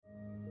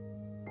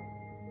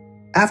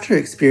After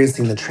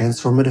experiencing the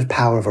transformative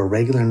power of a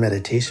regular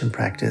meditation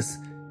practice,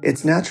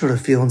 it's natural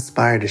to feel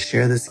inspired to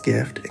share this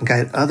gift and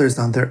guide others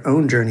on their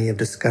own journey of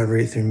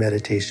discovery through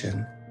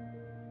meditation.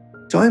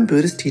 Join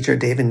Buddhist teacher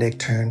David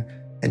Nichtern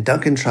and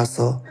Duncan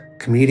Trussell,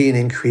 comedian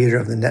and creator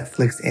of the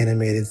Netflix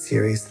animated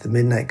series The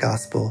Midnight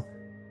Gospel,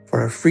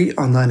 for a free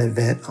online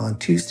event on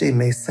Tuesday,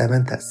 May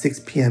 7th at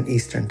 6 p.m.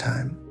 Eastern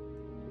Time.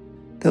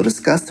 They'll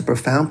discuss the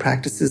profound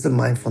practices of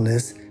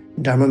mindfulness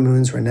in Dharma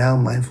Moon's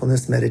renowned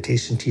mindfulness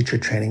meditation teacher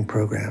training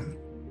program.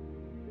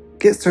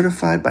 Get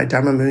certified by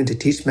Dharma Moon to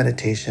teach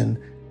meditation,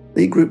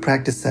 lead group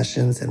practice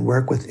sessions, and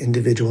work with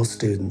individual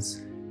students.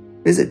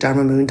 Visit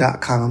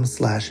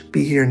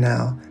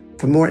dharmamoon.com/beherenow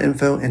for more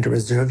info and to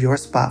reserve your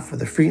spot for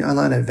the free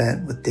online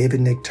event with David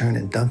Nichtern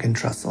and Duncan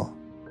Trussell.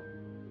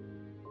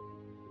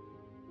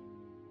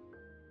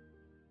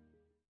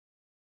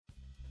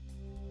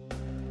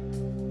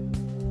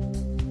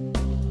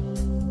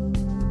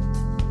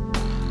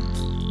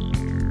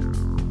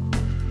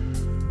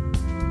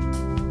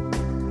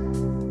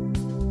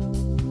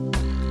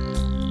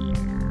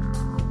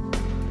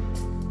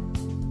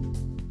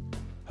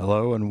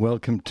 Hello and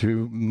welcome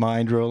to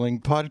Mind Rolling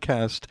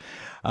Podcast.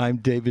 I'm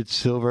David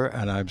Silver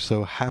and I'm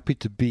so happy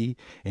to be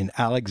in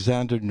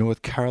Alexander,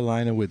 North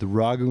Carolina with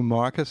Raghu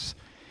Marcus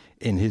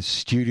in his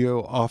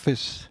studio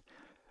office,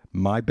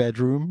 my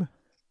bedroom.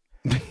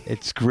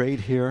 It's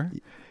great here.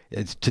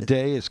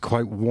 Today is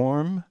quite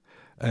warm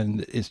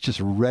and it's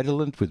just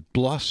redolent with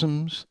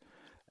blossoms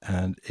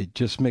and it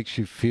just makes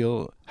you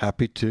feel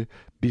happy to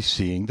be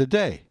seeing the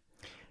day.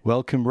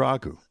 Welcome,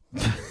 Raghu.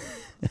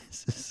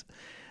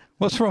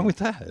 What's wrong with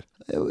that?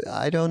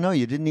 I don't know.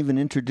 You didn't even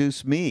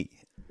introduce me.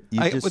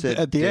 You just said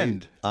at the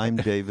end. I'm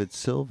David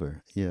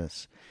Silver.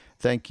 Yes.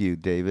 Thank you,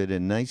 David,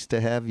 and nice to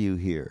have you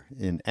here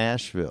in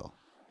Asheville.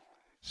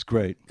 It's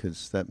great.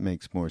 Because that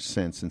makes more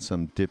sense than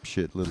some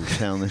dipshit little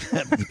town that I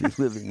happen to be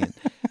living in.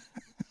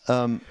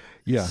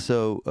 Yeah.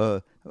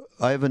 So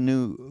I have a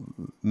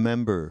new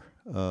member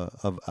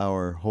of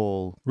our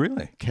whole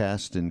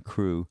cast and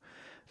crew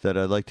that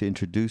I'd like to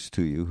introduce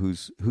to you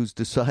who's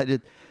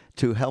decided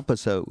to help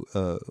us out.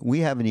 We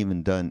haven't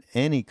even done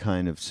any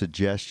kind of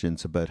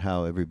suggestions about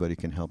how everybody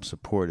can help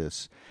support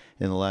us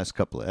in the last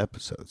couple of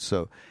episodes.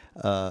 So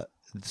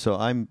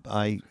I'm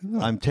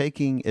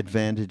taking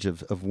advantage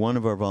of one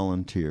of our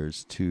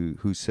volunteers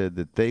who said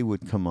that they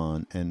would come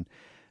on and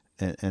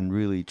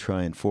really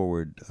try and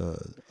forward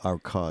our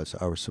cause,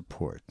 our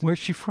support. Where's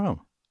she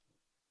from?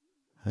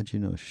 How'd you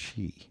know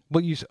she?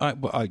 Well,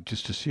 I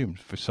just assumed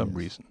for some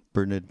reason.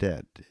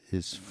 Bernadette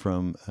is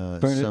from...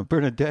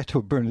 Bernadette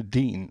or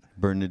Bernadine?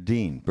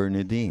 Bernadine.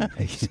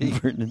 I see.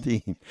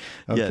 Bernadine.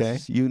 Okay.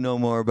 Yes, you know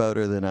more about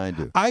her than I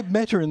do. I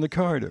met her in the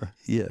corridor.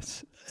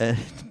 Yes. And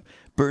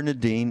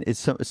Bernadine is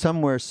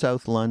somewhere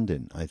South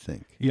London, I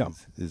think. Yeah.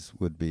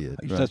 Would be it.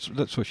 Right?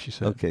 That's what she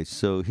said. Okay,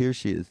 so here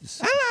she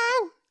is.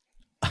 Hello!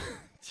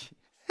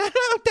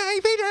 Hello,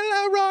 David.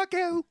 Hello,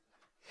 Raghu.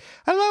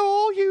 Hello,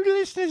 all you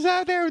listeners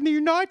out there in the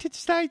United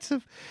States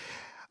of...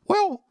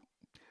 Well,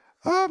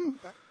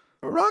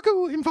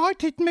 Raghu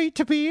invited me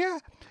to be here,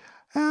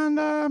 and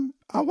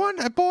I want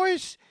the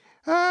boys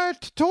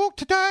to talk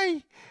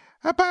today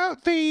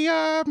about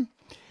the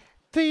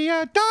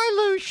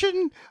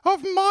dilution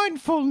of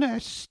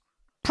mindfulness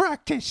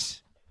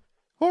practice.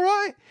 All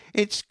right?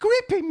 It's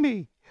gripping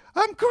me.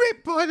 I'm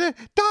gripped by the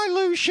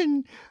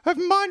dilution of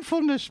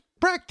mindfulness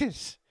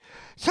practice.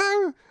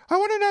 So I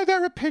want to know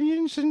their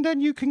opinions, and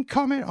then you can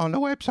comment on the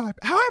website.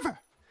 However,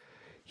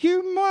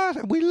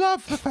 we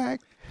love the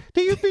fact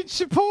that you've been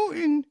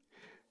supporting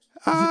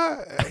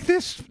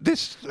this.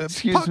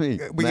 Excuse me,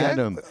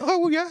 madam.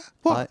 Oh yeah.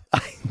 What?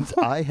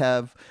 I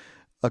have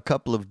a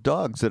couple of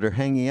dogs that are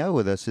hanging out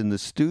with us in the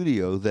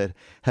studio that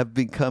have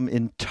become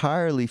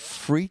entirely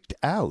freaked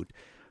out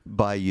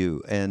by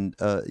you, and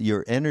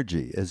your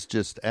energy is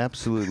just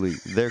absolutely,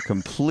 they're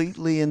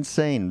completely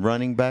insane,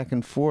 running back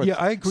and forth. Yeah,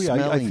 I agree.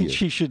 I think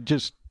she should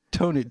just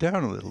tone it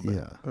down a little bit.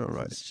 Yeah. All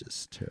right. It's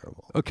just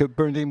terrible. Okay,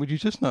 Bernadine, would you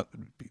just not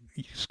be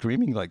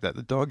screaming like that?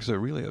 The dogs are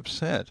really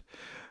upset.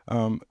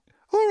 All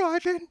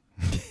right, then.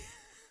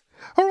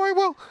 All right,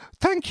 well,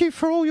 thank you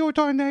for all your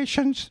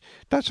donations.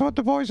 That's what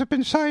the boys have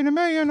been saying to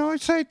me, and I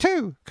say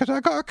too, because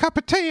I got a cup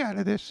of tea out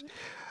of this.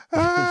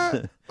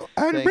 And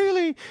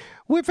really,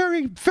 we're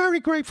very,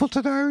 very grateful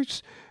to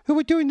those who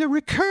are doing the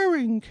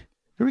recurring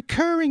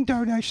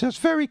donation. That's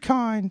very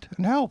kind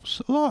and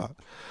helps a lot.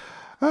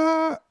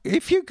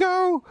 If you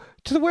go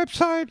to the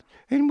website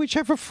in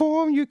whichever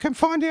form, you can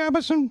find the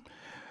Amazon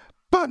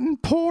button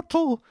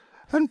portal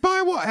and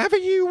buy whatever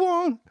you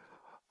want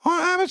on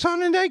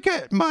Amazon, and they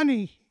get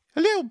money.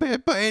 A little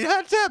bit, but it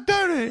adds up,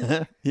 don't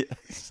it?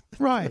 Yes.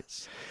 Right.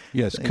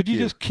 Yes. Could you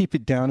just keep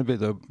it down a bit,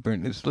 though,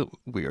 Brent? It's a little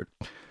weird.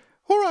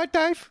 All right,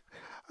 Dave.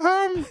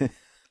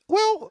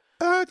 Well,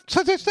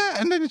 so there's that,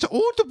 and then it's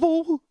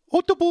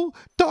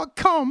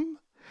audible.com,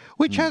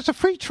 which has a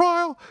free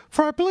trial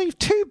for, I believe,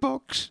 2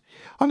 books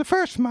on the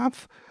first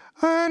month.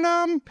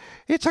 And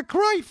it's a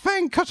great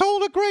thing because all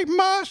the great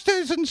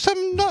masters and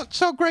some not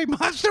so great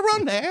masters are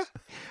on there,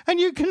 and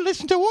you can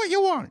listen to what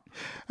you want,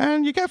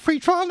 and you get free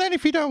trial. And then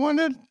if you don't want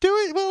to do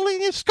it, well,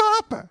 in your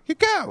Scarpa, you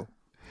go.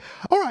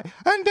 All right,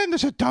 and then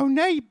there's a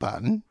donate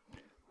button,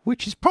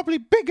 which is probably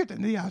bigger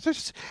than the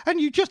others,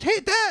 and you just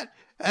hit that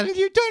and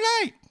you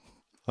donate.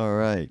 All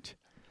right,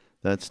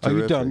 that's terrific.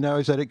 Are you done now?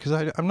 Is that it?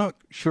 Because I'm not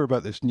sure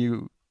about this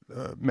new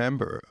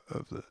member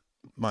of the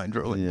Mind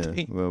Rolling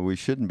team. Well, we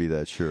shouldn't be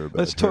that sure about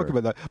Let's talk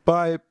about that.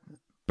 Bye,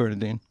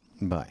 Bernadine.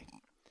 Bye.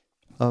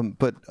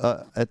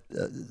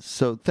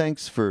 So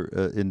thanks for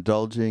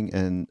indulging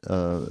and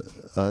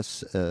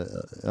us.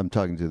 I'm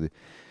talking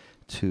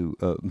to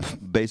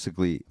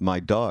basically my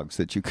dogs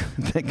that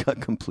they got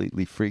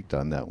completely freaked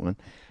on that one.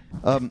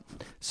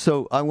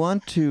 So I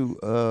want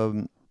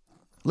to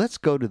let's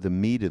go to the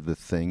meat of the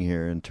thing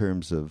here in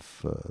terms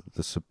of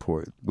the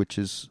support, which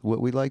is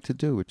what we like to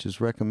do, which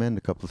is recommend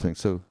a couple of things.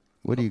 So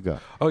what do you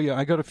got? Oh, yeah,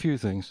 I got a few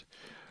things.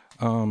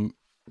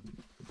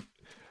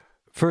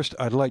 First,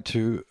 I'd like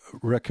to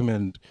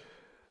recommend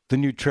the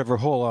new Trevor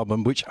Hall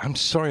album, which I'm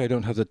sorry I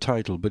don't have the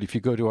title, but if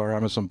you go to our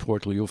Amazon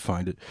portal, you'll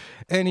find it.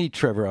 Any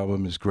Trevor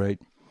album is great,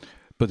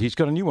 but he's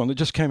got a new one that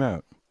just came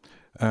out,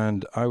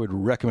 and I would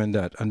recommend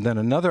that. And then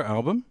another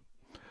album,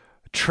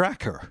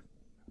 Tracker,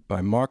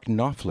 by Mark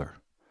Knopfler.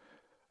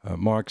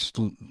 Mark's,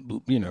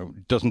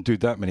 doesn't do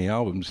that many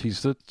albums.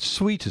 He's the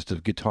sweetest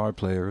of guitar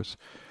players,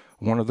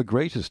 one of the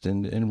greatest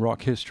in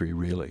rock history,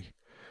 really.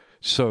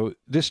 So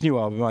this new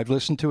album, I've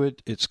listened to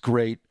it. It's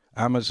great.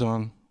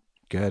 Amazon,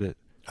 get it.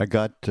 I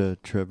got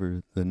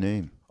Trevor the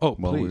name. Oh,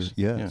 please.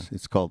 Yes,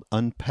 it's called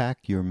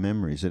Unpack Your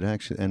Memories. It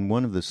actually, and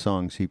one of the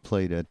songs he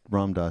played at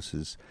Ram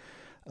Dass's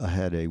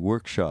had a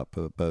workshop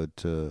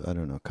about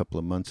a couple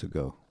of months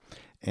ago,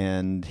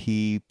 and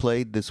he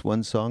played this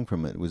one song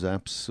from it. It was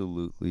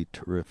absolutely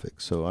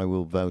terrific. So I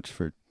will vouch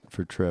for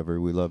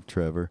Trevor. We love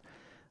Trevor.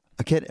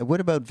 Okay, what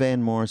about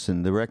Van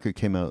Morrison? The record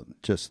came out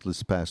just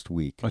this past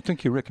week. I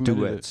think you recommended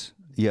Duets.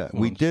 Yeah,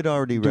 we did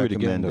already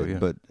recommend it,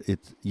 but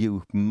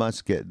you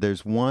must get.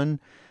 There's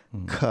one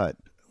cut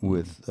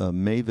with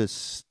Mavis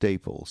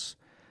Staples.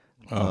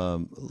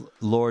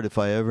 Lord, if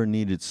I ever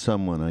needed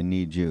someone, I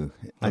need you.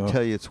 I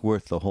tell you, it's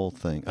worth the whole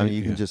thing. I mean,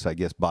 you can just, I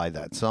guess, buy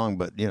that song,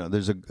 but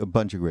there's a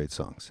bunch of great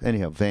songs.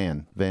 Anyhow,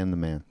 Van the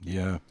man.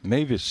 Yeah,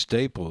 Mavis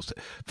Staples.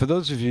 For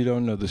those of you who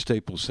don't know the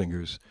Staples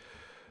singers,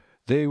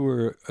 they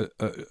were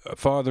a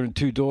father and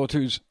two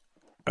daughters.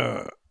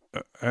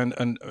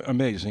 And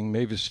amazing.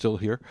 Mavis still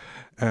here,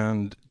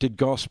 and did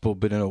gospel,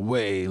 but in a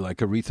way like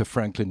Aretha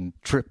Franklin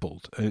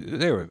tripled.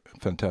 They were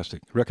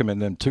fantastic.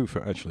 Recommend them too.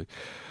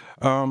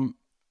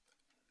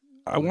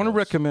 I want to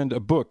recommend a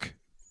book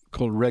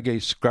called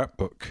Reggae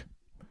Scrapbook.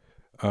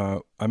 A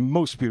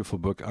most beautiful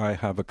book. I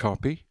have a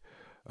copy.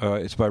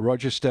 It's by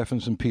Roger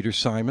Steffens and Peter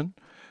Simon,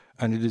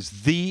 and it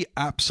is the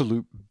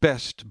absolute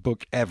best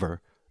book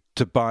ever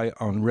to buy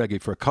on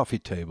reggae for a coffee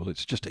table.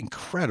 It's just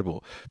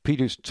incredible.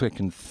 Peter's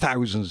taken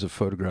thousands of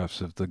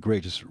photographs of the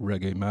greatest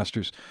reggae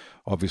masters,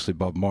 obviously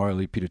Bob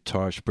Marley, Peter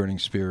Tosh, Burning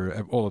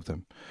Spear, all of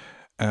them.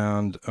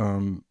 And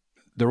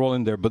they're all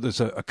in there, but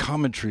there's a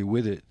commentary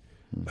with it,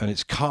 and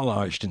it's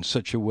collaged in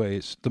such a way.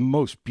 It's the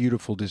most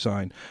beautiful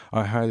design.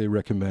 I highly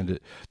recommend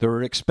it. There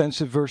are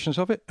expensive versions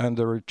of it, and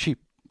there are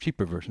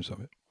cheaper versions of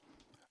it.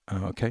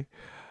 Okay.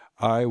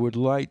 I would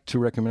like to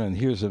recommend, and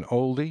here's an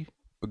oldie,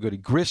 a goodie,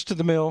 Grist to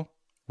the Mill,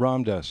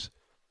 Ram Dass.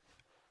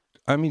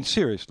 I mean,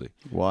 seriously.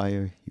 Why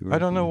are you? I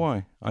don't know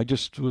why. I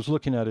just was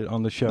looking at it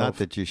on the shelf. Not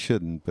that you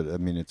shouldn't, but I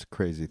mean, it's a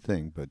crazy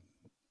thing. But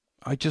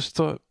I just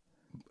thought,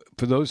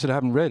 for those that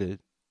haven't read it,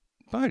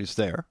 it's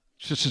there.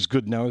 It's just as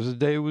good now as the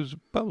day it was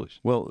published.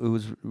 Well, it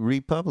was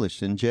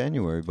republished in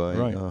January by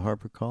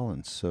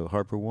HarperCollins, so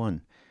Harper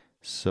One.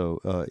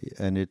 So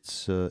and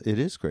it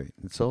is great.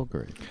 It's all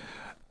great.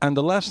 And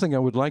the last thing I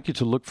would like you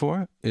to look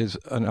for is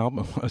an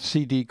album, a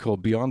CD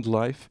called Beyond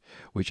Life,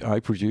 which I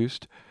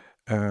produced,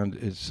 and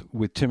it's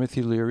with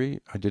Timothy Leary.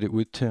 I did it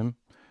with Tim,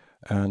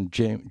 and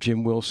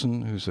Jim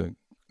Wilson, who's a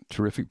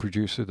terrific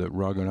producer that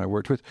Rago and I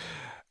worked with.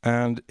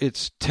 And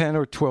it's 10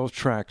 or 12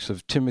 tracks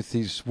of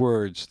Timothy's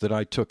words that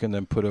I took and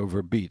then put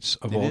over beats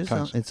of all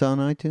kinds. It's on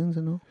iTunes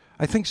and all?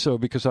 I think so,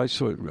 because I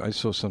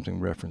saw something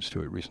referenced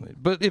to it recently.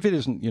 But if it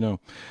isn't,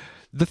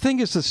 the thing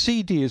is, the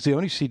CD is the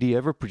only CD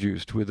ever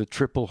produced with a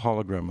triple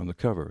hologram on the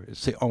cover.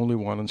 It's the only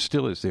one, and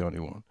still is the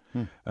only one.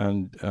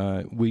 And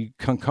we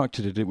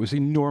concocted it. It was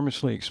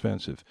enormously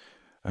expensive,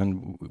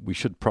 and we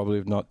should probably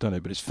have not done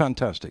it, but it's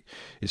fantastic.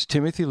 It's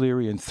Timothy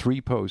Leary in 3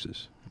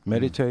 poses,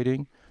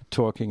 meditating,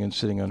 talking, and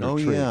sitting under a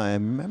tree. Oh, yeah, I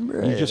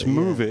remember You just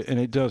move it, and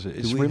it does it.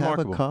 It's Do we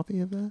remarkable. have a copy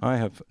of that? I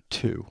have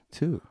 2.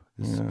 2?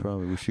 We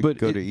should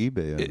go to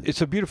eBay.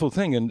 It's a beautiful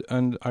thing,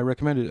 and I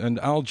recommend it. And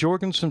Al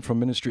Jorgensen from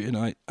Ministry and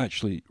I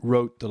actually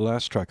wrote the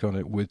last track on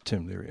it with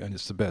Tim Leary, and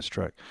it's the best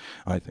track,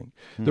 I think.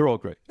 They're all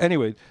great.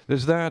 Anyway,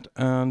 there's that,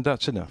 and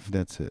that's enough.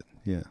 That's it,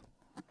 yeah.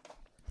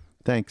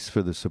 Thanks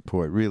for the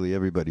support. Really,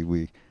 everybody,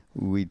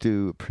 we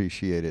do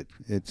appreciate it.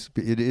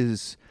 It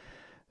is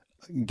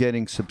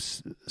getting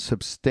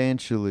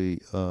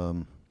substantially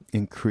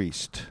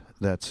increased,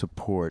 that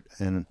support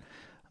and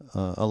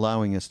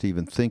allowing us to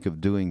even think of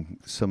doing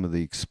some of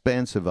the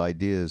expansive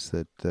ideas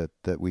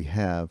that we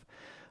have.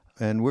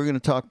 And we're going to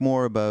talk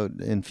more about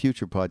in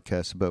future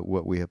podcasts about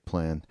what we have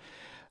planned.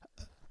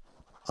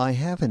 I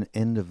have an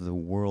end of the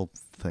world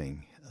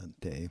thing,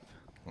 Dave.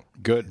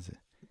 Good.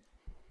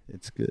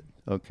 It's good.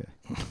 Okay.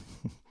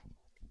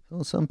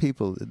 Well, some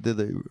people, do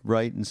they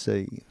write and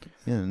say,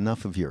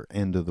 enough of your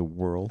end of the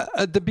world?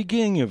 At the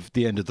beginning of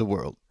the end of the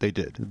world, they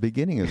did. The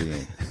beginning of the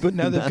end. But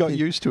now they've got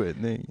used to it.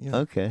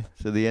 Okay,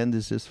 so the end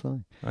is just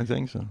fine. I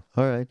think so.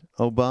 All right.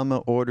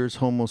 Obama orders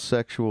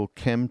homosexual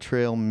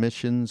chemtrail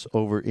missions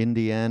over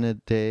Indiana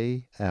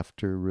Day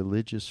after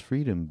religious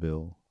freedom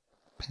bill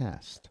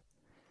passed.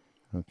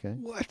 Okay.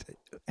 What?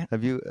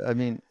 Have you,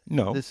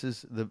 No. This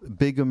is the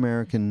big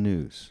American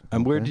news.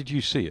 And where did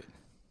you see it?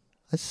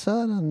 I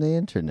saw it on the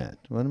internet.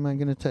 What am I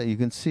going to tell you? You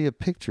can see a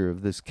picture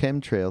of this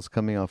chemtrails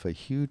coming off a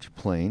huge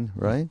plane,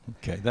 right?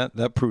 Okay,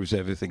 that proves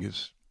everything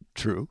is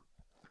true.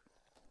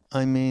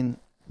 I mean,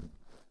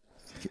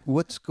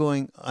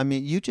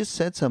 you just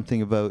said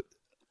something about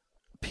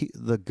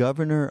the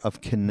governor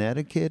of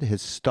Connecticut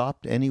has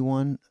stopped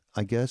anyone,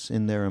 I guess,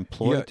 in their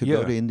employ to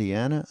go to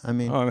Indiana. I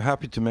mean, I'm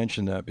happy to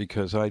mention that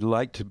because I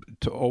like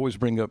to always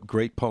bring up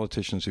great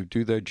politicians who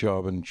do their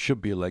job and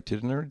should be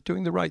elected and are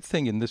doing the right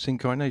thing in this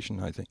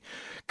incarnation, I think.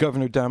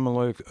 Governor Dan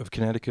Malloy of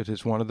Connecticut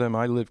is one of them.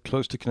 I live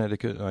close to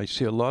Connecticut, and I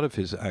see a lot of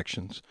his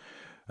actions.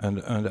 And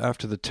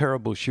after the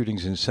terrible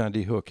shootings in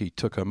Sandy Hook, he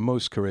took a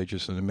most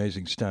courageous and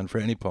amazing stand for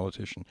any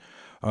politician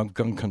on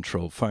gun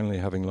control, finally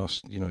having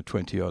lost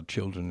 20-odd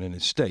children in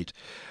his state.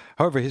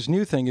 However, his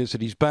new thing is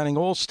that he's banning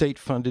all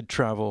state-funded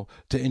travel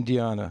to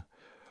Indiana,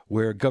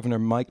 where Governor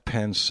Mike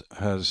Pence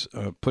has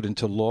put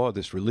into law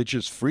this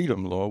religious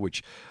freedom law,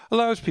 which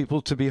allows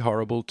people to be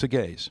horrible to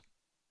gays.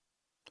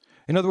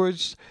 In other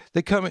words,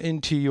 they come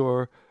into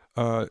your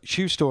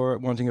shoe store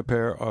wanting a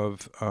pair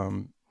of,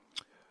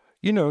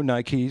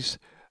 Nikes,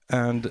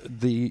 and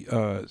the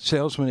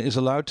salesman is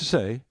allowed to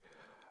say,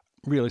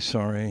 "Really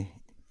sorry,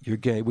 you're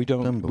gay. We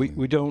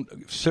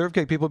don't serve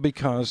gay people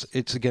because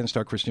it's against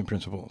our Christian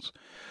principles."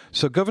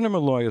 So Governor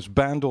Malloy has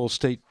banned all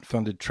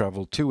state-funded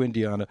travel to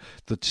Indiana.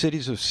 The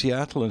cities of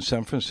Seattle and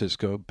San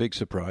Francisco, big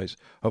surprise,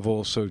 have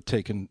also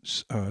taken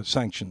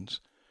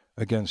sanctions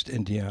against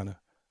Indiana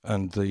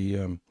and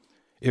the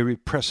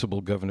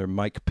irrepressible Governor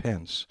Mike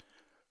Pence,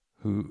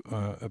 who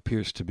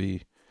appears to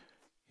be,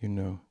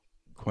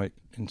 quite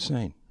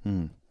insane.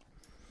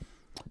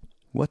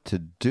 What to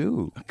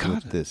do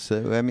with this?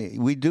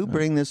 We do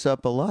bring this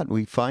up a lot.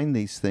 We find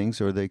these things,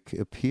 or they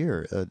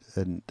appear,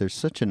 and there's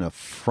such an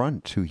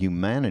affront to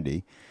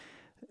humanity.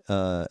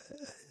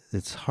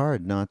 It's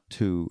hard not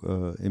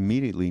to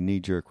immediately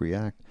knee-jerk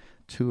react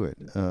to it.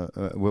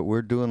 What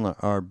we're doing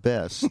our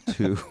best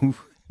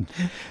to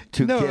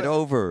get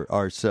over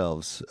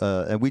ourselves,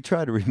 and we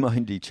try to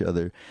remind each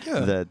other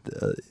that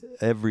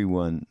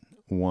everyone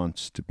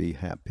wants to be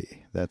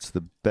happy. That's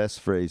the best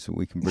phrase that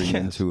we can bring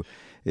into.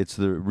 It's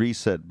the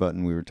reset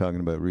button we were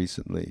talking about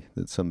recently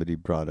that somebody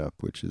brought up,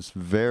 which is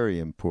very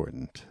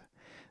important.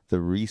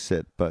 The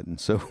reset button.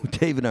 So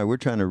Dave and I, we're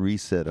trying to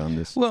reset on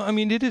this. Well,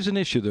 it is an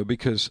issue, though,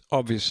 because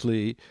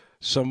obviously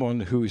someone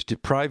who is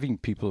depriving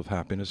people of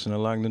happiness and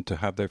allowing them to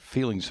have their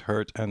feelings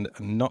hurt and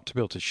not to be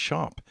able to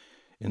shop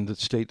in the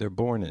state they're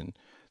born in,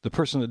 the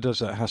person that does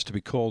that has to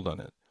be called on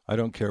it. I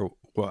don't care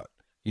what.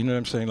 You know what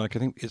I'm saying? I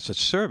think it's a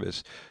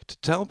service to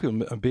tell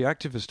people and be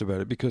activist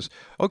about it because,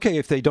 okay,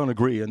 if they don't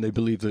agree and they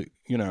believe that,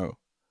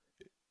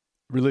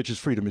 religious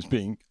freedom is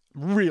being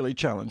really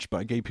challenged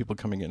by gay people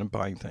coming in and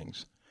buying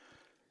things.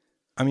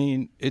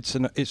 It's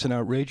an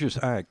outrageous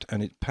act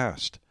and it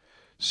passed.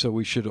 So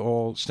we should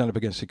all stand up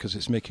against it because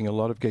it's making a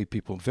lot of gay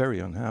people very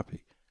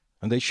unhappy.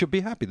 And they should be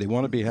happy. They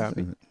want to be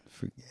happy.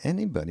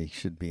 Anybody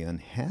should be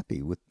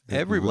unhappy with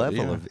the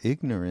level of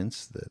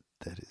ignorance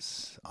that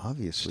is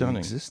obviously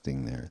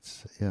existing there.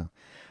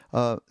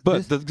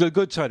 But the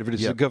good side of it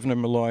is that Governor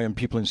Malloy and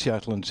people in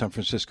Seattle and San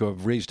Francisco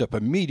have raised up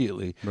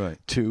immediately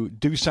to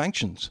do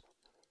sanctions.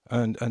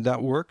 And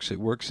that works. It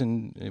works.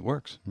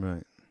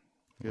 Right.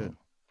 Good.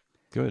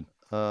 Good.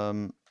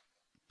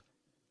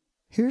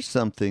 Here's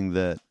something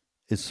that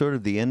is sort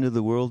of the end of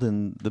the world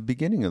and the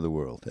beginning of the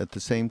world at the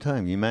same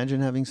time. You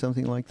imagine having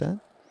something like that?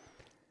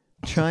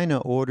 China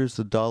orders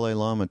the Dalai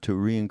Lama to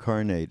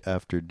reincarnate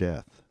after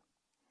death.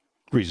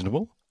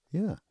 Reasonable.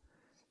 Yeah.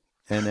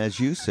 And as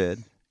you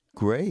said,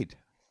 great.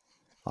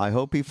 I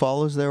hope he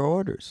follows their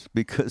orders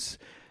because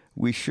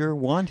we sure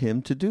want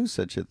him to do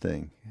such a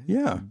thing.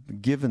 Yeah.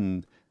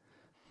 Given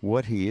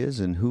what he is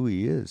and who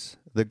he is.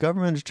 The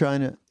government of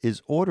China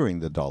is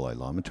ordering the Dalai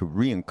Lama to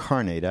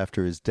reincarnate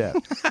after his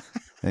death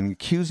and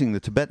accusing the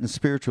Tibetan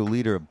spiritual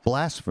leader of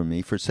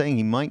blasphemy for saying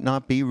he might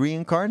not be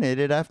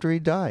reincarnated after he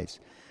dies.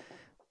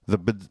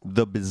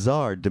 The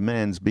bizarre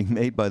demands being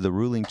made by the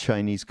ruling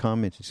Chinese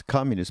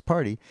Communist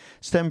Party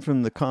stem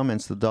from the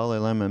comments the Dalai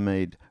Lama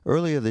made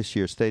earlier this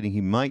year stating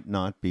he might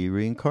not be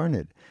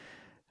reincarnated.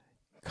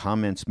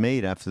 comments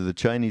made after the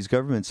Chinese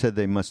government said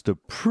they must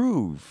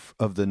approve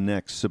of the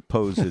next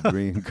supposed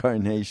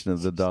reincarnation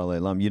of the Dalai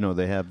Lama. You know,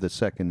 they have the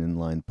second in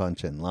line,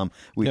 Panchen Lama.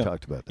 We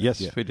talked about that.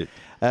 Yes, we did.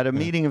 At a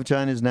meeting of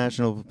China's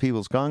National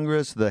People's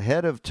Congress, the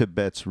head of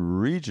Tibet's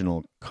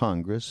regional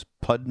Congress,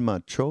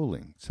 Padma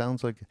Choling,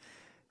 sounds like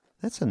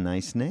that's a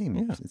nice name.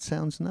 Yeah. It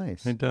sounds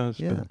nice. It does.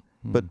 Yeah.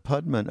 But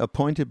Padma,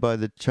 appointed by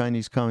the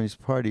Chinese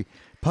Communist Party,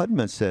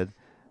 Padma said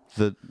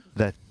that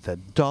the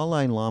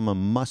Dalai Lama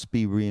must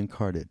be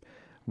reincarnated.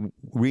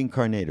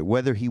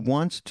 Whether he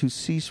wants to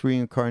cease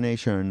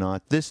reincarnation or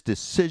not, this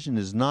decision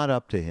is not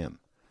up to him.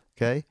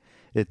 Okay?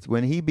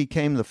 When he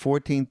became the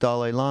 14th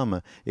Dalai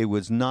Lama, it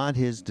was not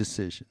his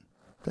decision.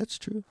 That's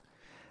true.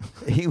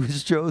 He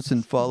was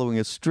chosen following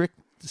a strict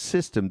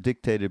system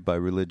dictated by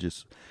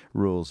religious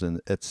rules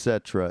and et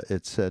cetera,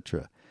 et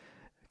cetera.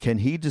 Can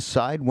he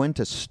decide when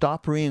to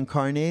stop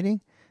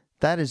reincarnating?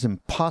 That is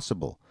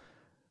impossible.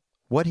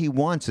 What he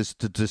wants is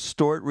to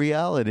distort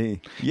reality.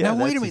 Yeah,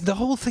 now, wait a minute. The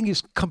whole thing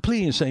is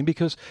completely insane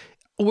because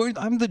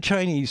I'm the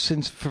Chinese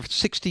for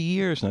 60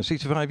 years now,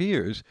 65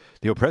 years.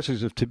 The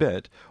oppressors of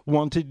Tibet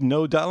wanted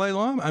no Dalai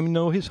Lama. I mean,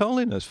 no His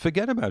Holiness.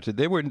 Forget about it.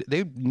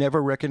 They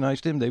never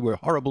recognized him. They were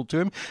horrible to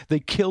him. They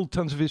killed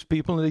tons of his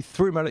people and they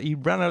threw him out. He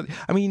ran out.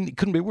 I mean, it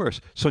couldn't be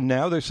worse. So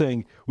now they're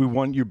saying, we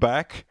want you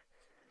back.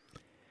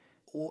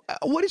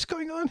 What is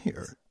going on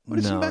here? What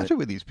is the matter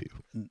with these people?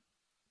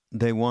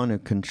 They want to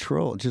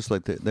control, just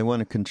like they want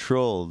to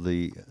control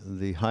the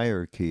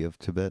hierarchy of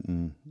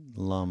Tibetan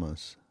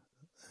lamas,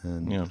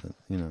 and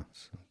you know,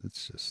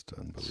 it's just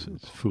unbelievable.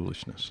 It's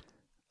foolishness.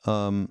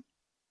 In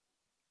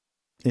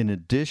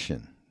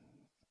addition,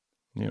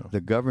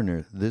 the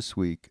governor this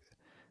week,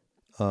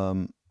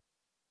 accused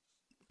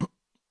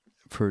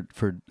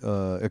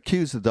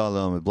the Dalai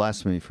Lama of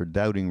blasphemy for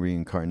doubting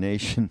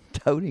reincarnation.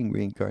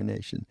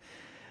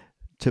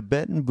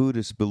 Tibetan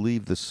Buddhists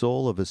believe the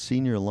soul of a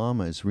senior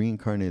Lama is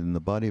reincarnated in the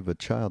body of a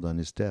child on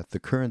his death. The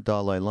current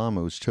Dalai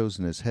Lama was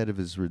chosen as head of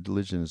his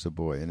religion as a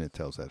boy, and it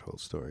tells that whole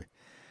story.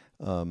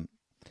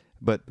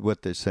 But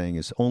what they're saying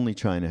is only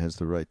China has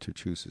the right to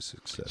choose a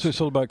successor. So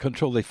it's all about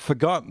control. They've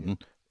forgotten,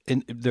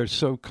 they're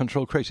so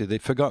control crazy,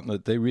 they've forgotten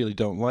that they really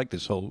don't like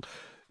this whole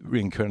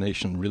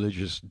reincarnation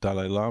religious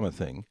Dalai Lama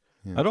thing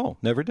at all.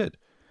 Never did.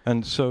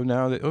 And so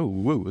now,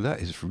 that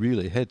is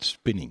really head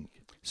spinning.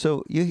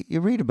 So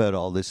you read about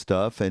all this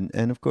stuff, and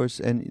of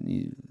course,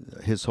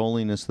 His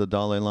Holiness the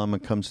Dalai Lama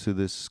comes to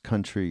this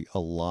country a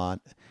lot,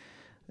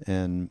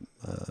 and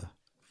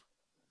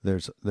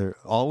there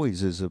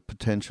always is a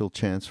potential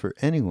chance for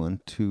anyone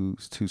to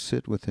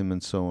sit with him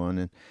and so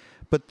on.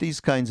 But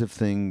these kinds of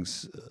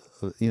things,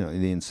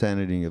 the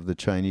insanity of the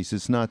Chinese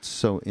is not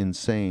so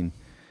insane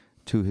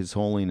to His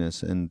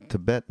Holiness and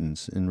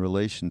Tibetans in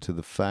relation to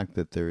the fact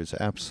that there is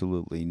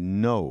absolutely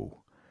no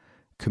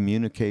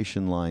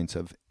communication lines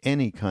of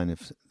any kind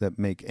of that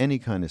make any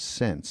kind of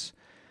sense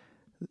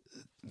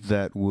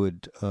that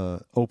would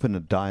open a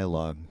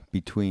dialogue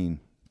between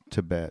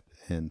Tibet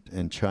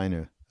and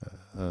China,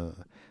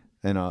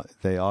 and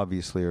they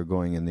obviously are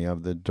going in the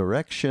other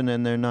direction,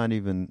 and they're not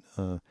even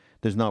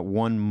there's not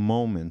one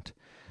moment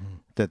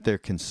that they're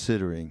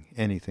considering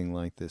anything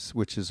like this,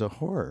 which is a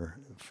horror,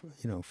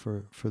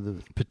 for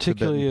the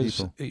particularly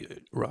Tibetan people.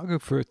 Raghu,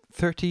 for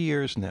 30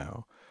 years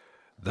now,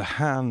 the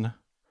Han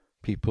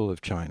people of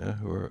China,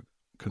 who are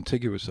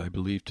contiguous, I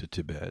believe, to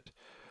Tibet,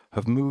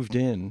 have moved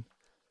in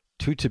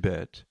to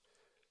Tibet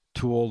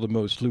to all the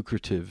most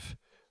lucrative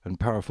and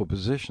powerful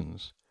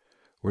positions,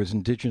 whereas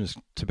indigenous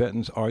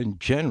Tibetans are, in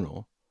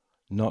general,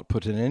 not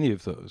put in any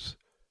of those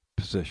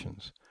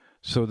positions.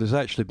 So there's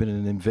actually been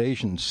an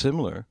invasion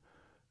similar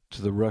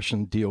to the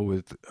Russian deal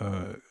with,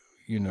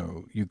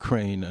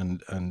 Ukraine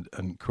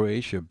and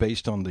Croatia,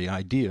 based on the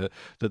idea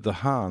that the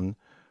Han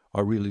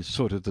are really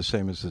sort of the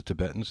same as the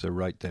Tibetans. They're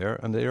right there,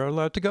 and they are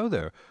allowed to go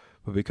there.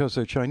 But because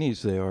they're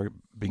Chinese, they are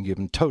being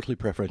given totally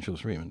preferential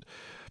treatment.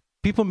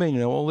 People may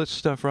know all this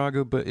stuff,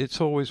 Raghu, but it's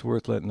always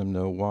worth letting them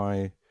know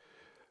why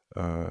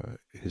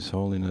His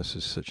Holiness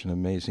is such an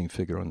amazing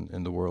figure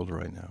in the world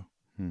right now.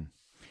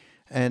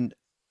 And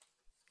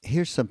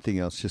here's something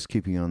else, just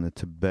keeping on the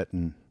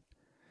Tibetan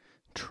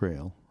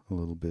trail a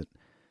little bit.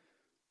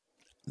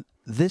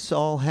 This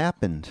all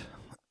happened.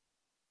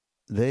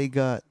 They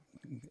got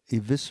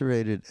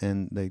eviscerated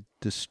and they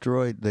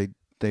destroyed.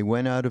 They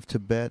went out of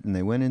Tibet and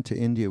they went into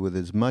India with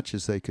as much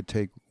as they could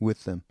take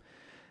with them,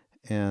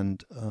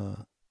 and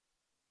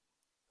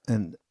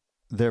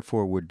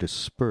therefore were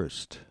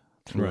dispersed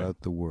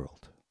throughout the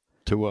world.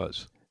 To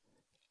us.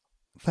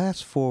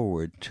 Fast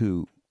forward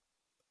to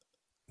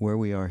where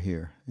we are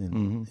here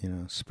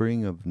in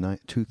spring of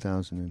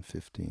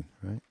 2015,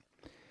 right?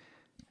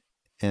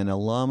 And a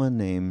Lama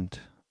named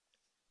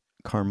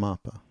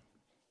Karmapa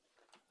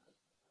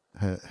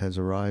has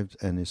arrived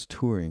and is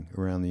touring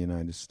around the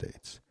United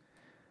States.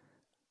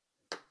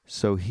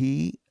 So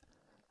his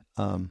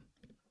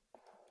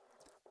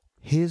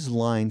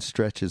line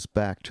stretches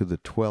back to the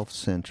 12th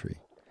century.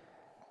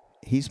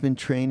 He's been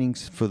training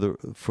for the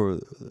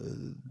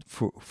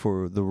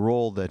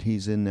role that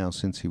he's in now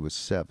since he was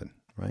 7.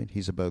 right?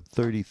 He's about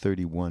 30,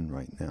 31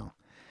 right now,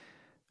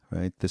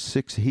 right?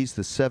 He's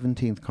the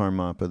 17th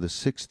Karmapa. The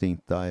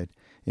 16th died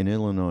in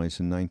Illinois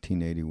in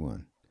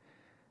 1981.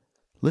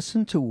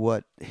 Listen to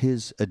what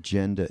his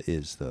agenda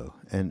is, though,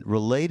 and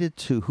related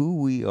to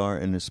who we are,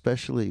 and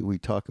especially we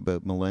talk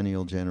about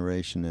millennial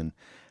generation and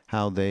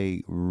how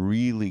they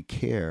really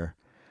care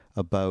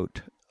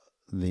about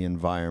the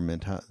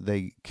environment, how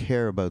they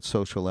care about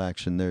social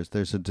action.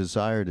 There's a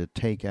desire to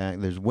take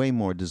act. There's way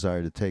more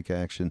desire to take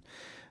action,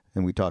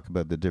 and we talk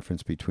about the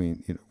difference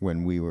between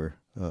when we were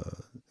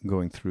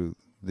going through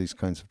these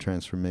kinds of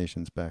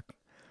transformations back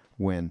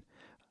when.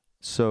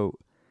 So,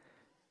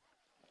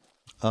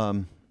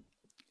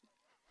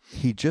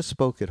 he just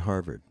spoke at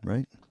Harvard,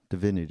 right?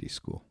 Divinity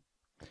School.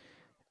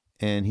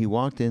 And he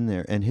walked in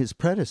there, and his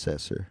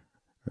predecessor,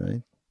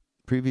 right,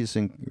 previous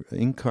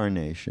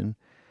incarnation,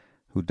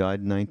 who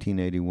died in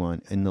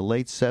 1981, in the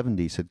late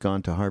 70s had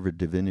gone to Harvard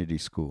Divinity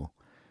School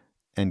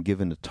and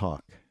given a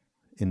talk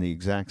in the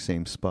exact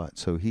same spot.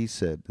 So he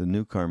said, the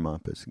new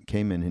Karmapas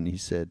came in and he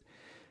said,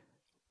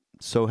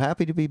 so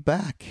happy to be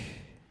back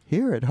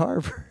here at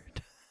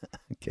Harvard,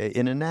 okay,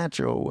 in a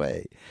natural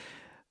way.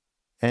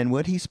 And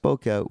what he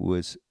spoke out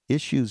was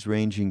issues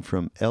ranging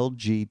from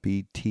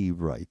LGBT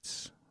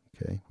rights,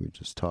 okay, we were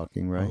just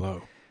talking, right?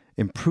 Hello.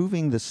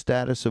 Improving the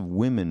status of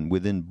women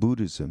within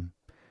Buddhism,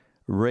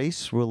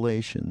 race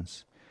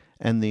relations,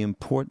 and the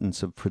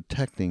importance of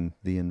protecting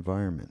the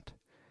environment.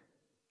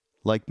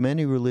 Like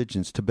many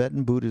religions,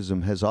 Tibetan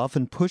Buddhism has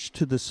often pushed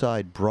to the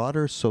side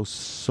broader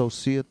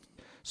societal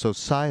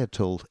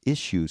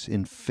issues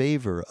in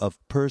favor of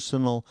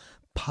personal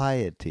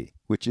piety,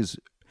 which is,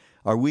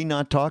 are we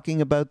not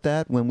talking about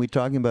that when we're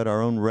talking about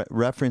our own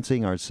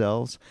referencing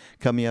ourselves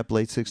coming up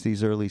late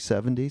 60s, early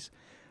 70s?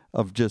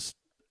 Of just,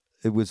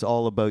 it was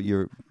all about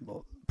your,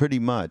 pretty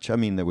much, I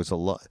mean, there was a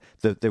lot,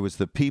 there was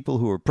the people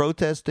who were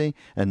protesting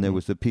and there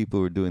was the people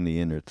who were doing the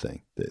inner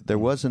thing. There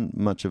wasn't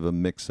much of a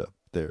mix-up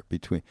there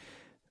between.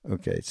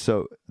 Okay,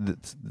 so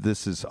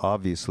this is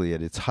obviously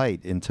at its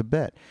height in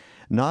Tibet.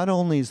 Not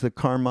only is the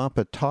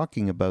Karmapa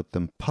talking about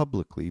them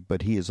publicly,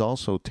 but he is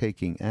also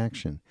taking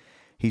action.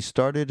 He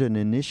started an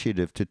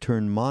initiative to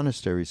turn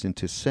monasteries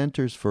into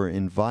centers for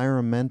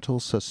environmental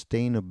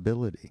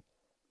sustainability.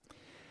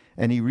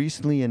 And he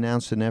recently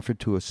announced an effort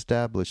to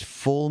establish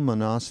full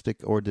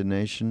monastic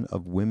ordination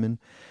of women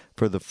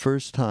for the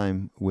first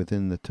time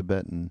within the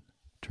Tibetan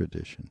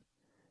tradition.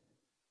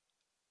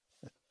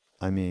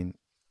 I mean,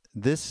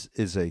 this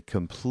is a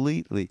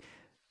completely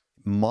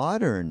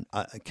modern,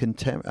 I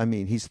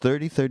mean, he's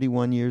 30,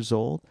 31 years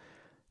old,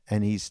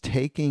 and he's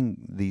taking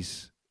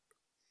these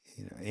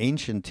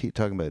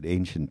talking about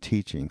ancient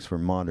teachings for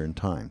modern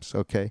times,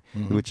 okay?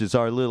 Mm-hmm. Which is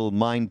our little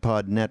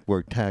MindPod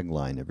Network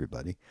tagline,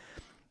 everybody.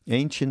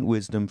 Ancient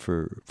wisdom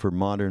for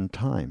modern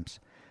times.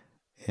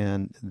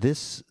 And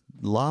this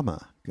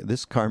Lama,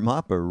 this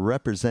Karmapa,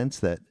 represents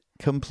that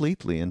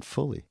completely and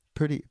fully.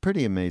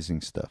 Pretty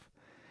amazing stuff.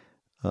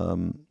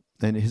 And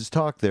his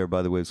talk there,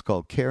 by the way, is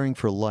called Caring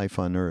for Life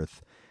on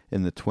Earth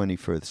in the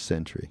 21st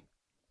Century.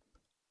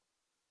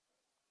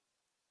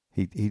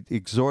 He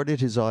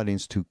exhorted his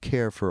audience to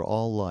care for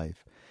all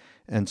life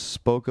and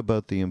spoke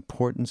about the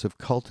importance of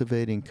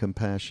cultivating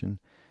compassion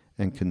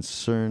and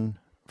concern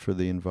for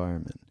the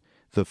environment.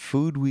 The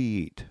food we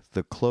eat,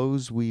 the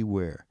clothes we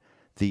wear,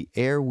 the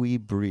air we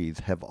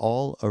breathe have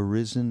all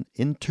arisen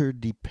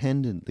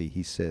interdependently,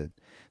 he said,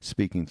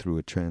 speaking through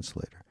a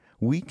translator.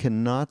 We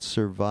cannot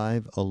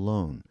survive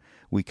alone.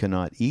 We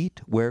cannot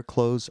eat, wear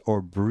clothes,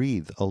 or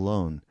breathe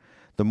alone.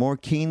 The more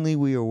keenly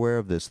we are aware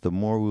of this, the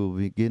more we will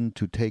begin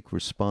to take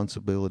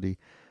responsibility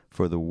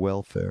for the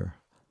welfare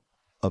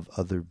of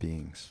other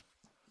beings.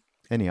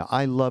 Anyhow,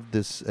 I love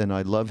this, and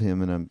I love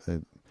him, and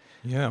I'm...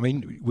 Yeah, I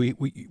mean,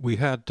 we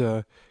had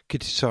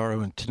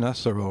Kittisaro and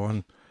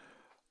Thanissaro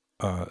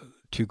on,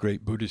 two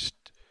great Buddhist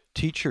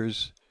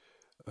teachers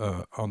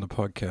on the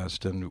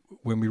podcast, and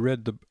when we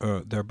read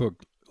their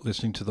book,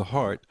 Listening to the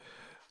Heart,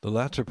 the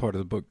latter part of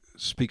the book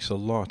speaks a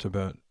lot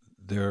about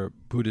their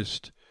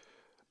Buddhist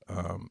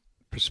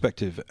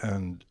perspective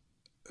and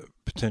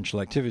potential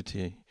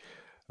activity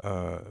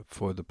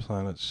for the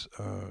planet's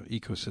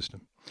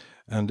ecosystem,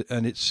 and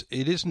it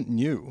isn't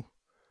new,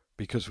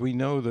 because we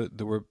know that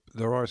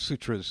there are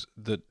sutras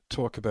that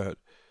talk about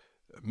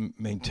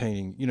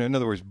maintaining. In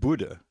other words,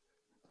 Buddha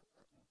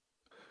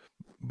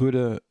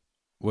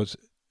was.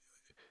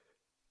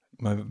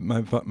 My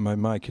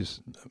mic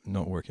is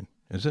not working.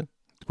 Is it?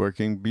 It's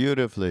working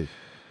beautifully.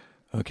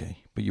 Okay,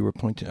 but you were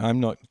pointing.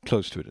 I'm not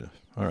close to it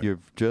enough. All right. You're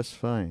just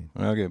fine.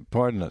 Okay,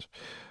 pardon us.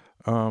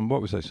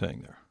 What was I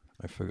saying there?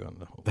 I've forgotten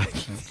the whole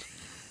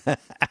thing.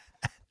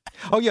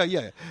 Oh,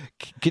 yeah.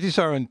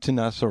 Kittisaro and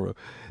Thanissaro,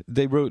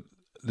 they wrote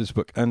this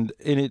book, and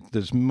in it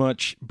there's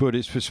much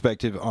Buddhist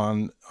perspective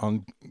on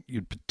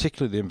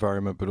particularly the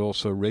environment, but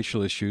also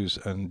racial issues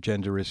and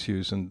gender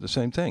issues and the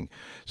same thing.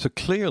 So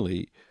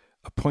clearly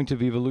a point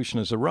of evolution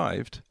has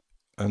arrived,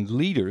 and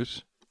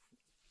leaders,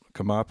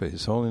 Karmapa,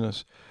 His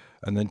Holiness,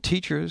 and then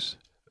teachers,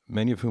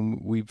 many of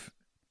whom we've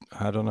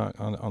had on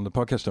the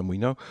podcast, and we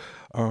know,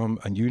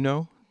 and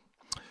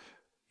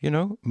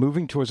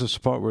moving towards a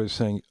spot where it's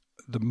saying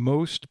the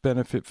most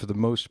benefit for the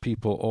most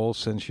people, all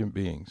sentient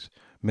beings.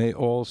 May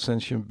all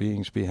sentient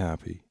beings be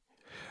happy.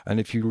 And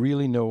if you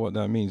really know what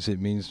that means, it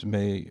means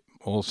may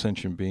all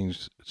sentient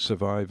beings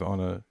survive on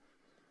a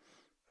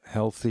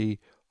healthy,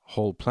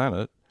 whole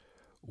planet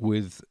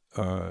with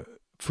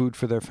food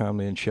for their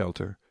family and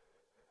shelter,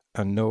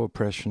 and no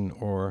oppression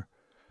or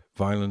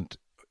violent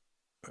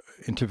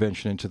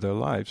intervention into their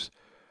lives,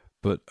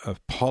 but a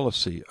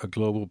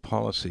global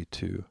policy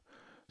to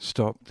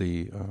stop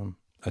the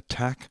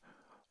attack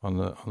on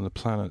the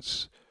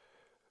planet's,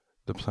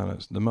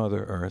 the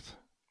Mother Earth.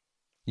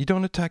 You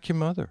don't attack your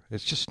mother.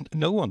 It's just,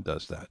 no one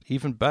does that.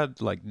 Even bad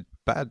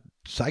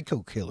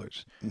psycho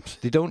killers,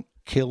 they don't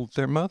kill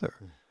their mother.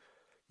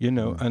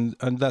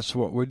 And that's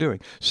what we're doing.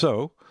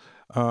 So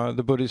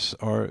the Buddhists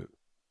are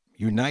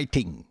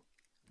uniting.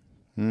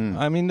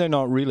 I mean, they're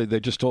not really. They're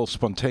just all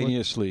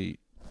spontaneously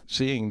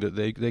seeing that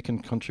they can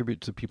contribute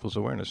to people's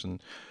awareness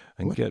and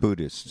what get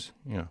Buddhists.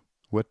 Yeah.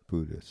 What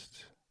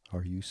Buddhists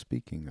are you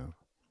speaking of?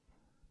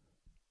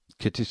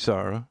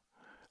 Kittisara.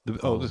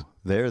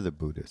 They're the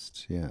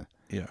Buddhists. Yeah.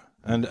 Yeah,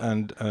 and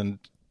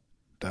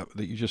that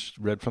you just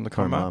read from the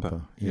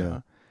Karmapa.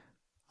 Yeah.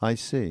 I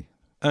see.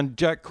 And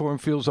Jack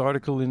Kornfield's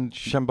article in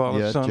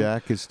Shambhala Sun. Yeah,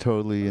 Jack is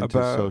totally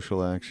into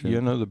social action.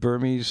 The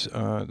Burmese,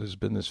 there's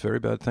been this very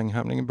bad thing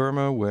happening in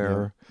Burma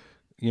where,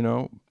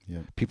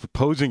 people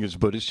posing as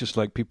Buddhists, just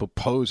like people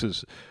pose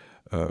as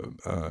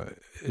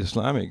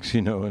Islamics,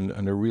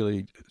 and are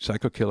really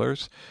psycho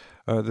killers.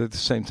 There's the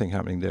same thing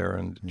happening there.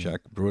 And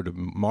Jack wrote a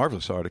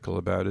marvelous article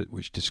about it,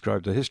 which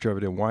described the history of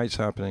it and why it's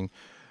happening,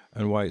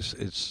 and why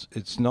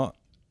it's not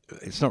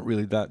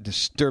really that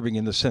disturbing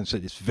in the sense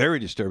that it's very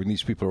disturbing.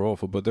 These people are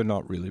awful, but they're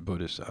not really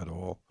Buddhists at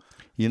all.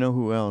 You know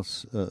who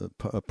else,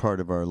 a part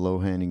of our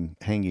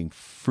low-hanging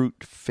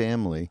fruit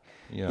family,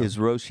 is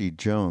Roshi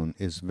Joan,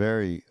 is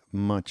very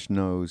much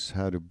knows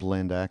how to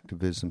blend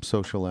activism,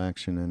 social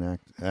action and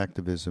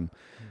activism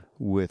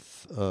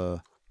with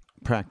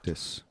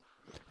practice.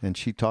 And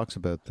she talks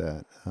about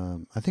that.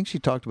 I think she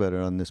talked about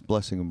it on this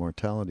Blessing of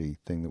Mortality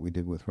thing that we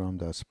did with Ram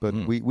Dass. But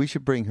we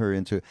should bring her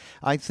into it.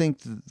 I think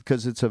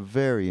because it's a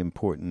very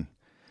important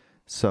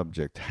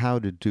subject, how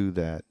to do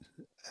that,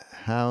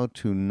 how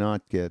to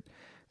not get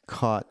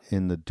caught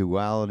in the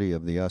duality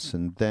of the us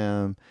and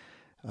them,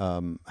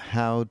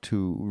 how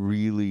to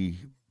really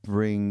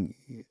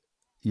bring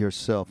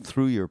yourself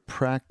through your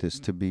practice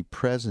to be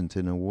present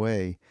in a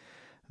way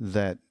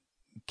that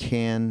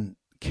can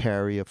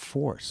carry a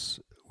force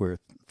where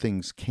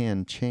things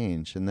can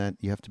change, and that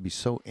you have to be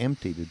so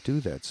empty to do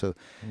that. So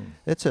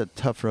it's a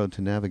tough road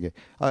to navigate.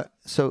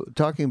 So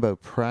talking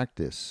about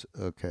practice,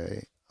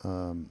 okay,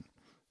 and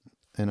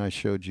I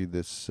showed you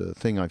this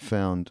thing I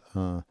found.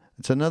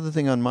 It's another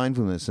thing on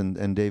mindfulness,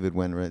 and David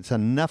went, right, it's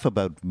enough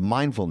about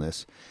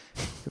mindfulness.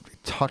 We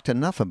talked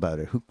enough about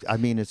it.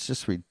 It's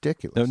just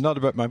ridiculous. No, not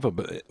about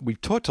mindfulness, but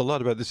we've talked a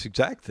lot about this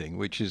exact thing,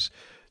 which is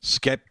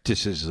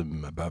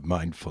skepticism about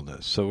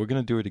mindfulness. So we're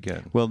going to do it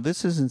again. Well,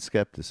 this isn't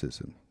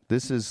skepticism.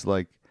 This is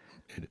like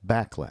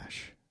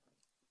backlash.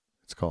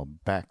 It's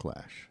called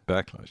backlash.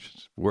 Backlash.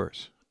 It's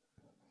worse.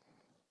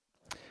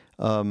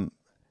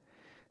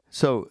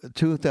 So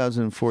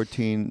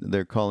 2014,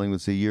 they're calling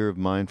was the year of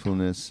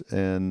mindfulness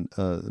and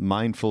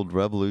mindful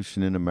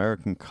revolution in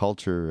American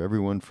culture.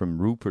 Everyone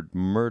from Rupert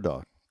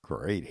Murdoch,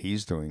 great,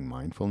 he's doing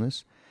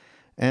mindfulness.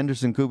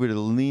 Anderson Cooper to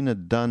Lena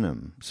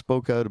Dunham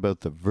spoke out about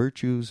the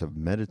virtues of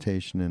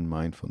meditation and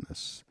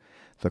mindfulness.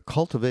 The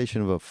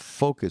cultivation of a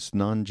focused,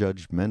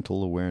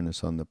 non-judgmental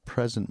awareness on the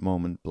present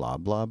moment, blah,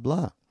 blah,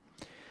 blah.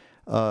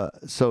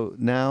 So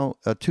now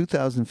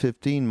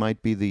 2015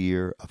 might be the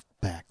year of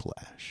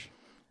backlash.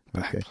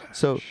 Okay.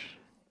 So,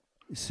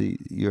 see,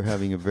 you're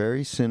having a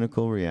very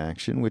cynical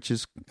reaction, which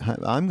is,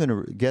 I'm going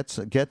to get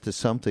to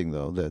something,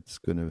 though, that's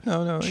going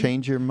to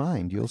change your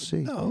mind. You'll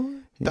see.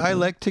 No,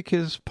 dialectic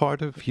is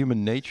part of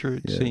human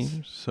nature, it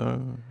seems.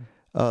 So.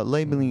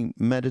 Labeling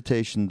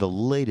meditation the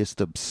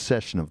latest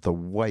obsession of the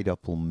white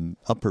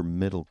upper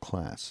middle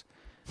class.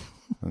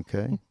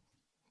 Okay?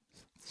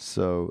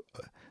 So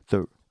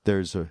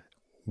there's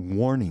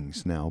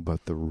warnings now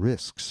about the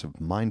risks of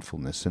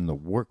mindfulness in the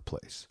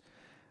workplace.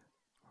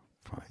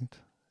 Right?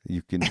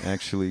 You can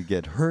actually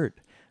get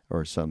hurt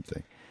or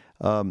something.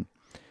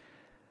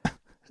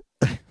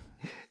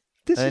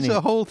 This is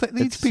a whole thing.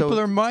 These people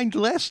are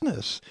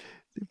mindlessness.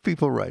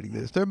 People writing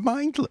this, they're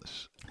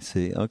mindless.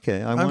 See,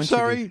 okay. I'm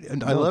sorry,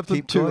 and I love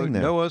them too.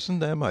 No, us and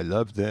them, I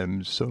love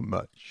them so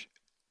much.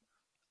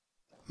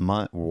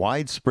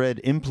 Widespread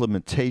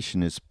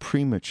implementation is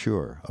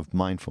premature of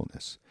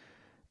mindfulness.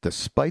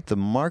 Despite the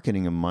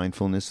marketing of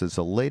mindfulness as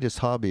the latest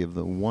hobby of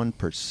the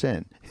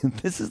 1%.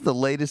 This is the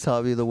latest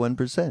hobby of the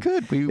 1%.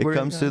 Good. It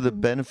comes through the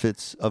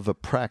benefits of a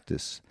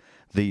practice.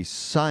 The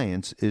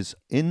science is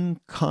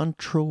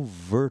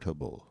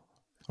incontrovertible.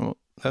 Oh,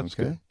 that's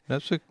good.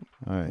 That's a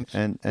all right.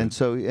 And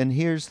so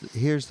here's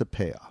the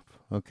payoff,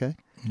 okay?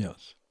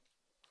 Yes.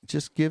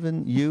 Just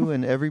given you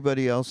and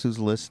everybody else who's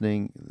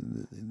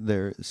listening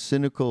their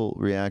cynical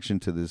reaction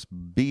to this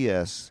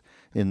BS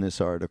in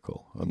this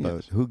article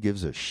about who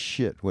gives a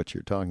shit what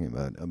you're talking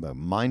about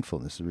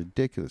mindfulness is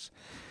ridiculous.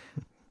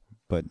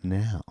 But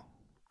now,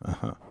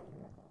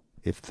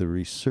 if the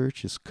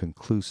research is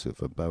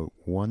conclusive about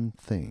one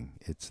thing,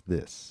 it's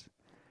this.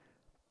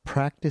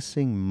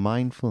 Practicing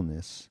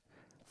mindfulness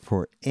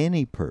for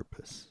any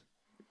purpose,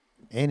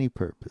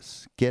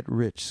 get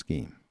rich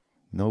scheme,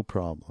 no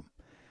problem,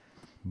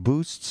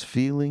 boosts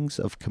feelings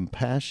of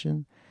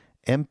compassion,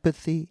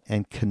 empathy,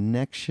 and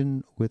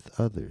connection with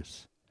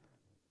others.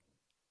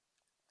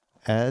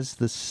 As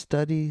the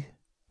study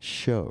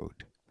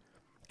showed,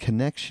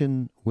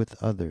 connection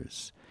with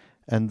others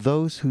and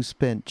those who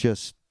spent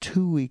just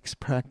 2 weeks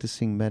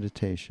practicing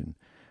meditation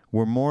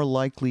were more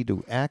likely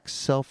to act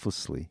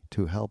selflessly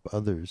to help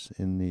others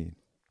in need.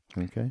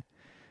 Okay?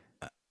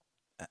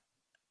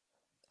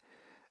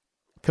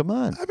 Come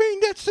on. I mean,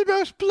 that's the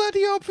most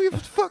bloody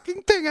obvious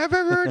fucking thing I've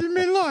ever heard in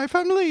my life.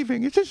 I'm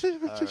leaving. It's just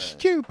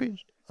stupid.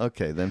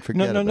 Okay, then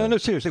forget about it. No,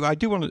 seriously. I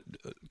do want to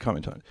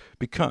comment on it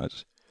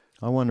because...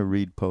 I want to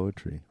read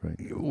poetry, right?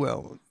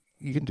 Well,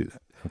 you can do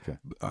that. Okay.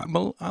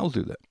 Well, I'll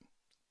do that.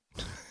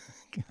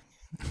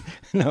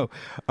 No.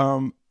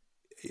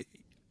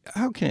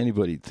 How can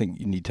anybody think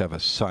you need to have a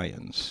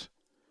science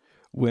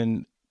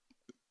when,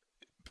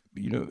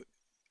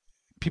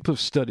 people have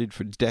studied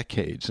for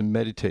decades and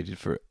meditated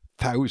for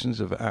thousands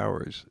of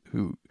hours,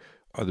 who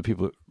are the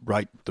people that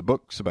write the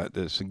books about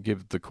this and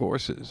give the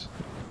courses.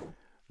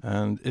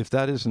 And if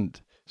that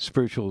isn't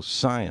spiritual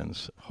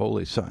science,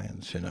 holy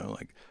science,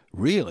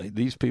 really,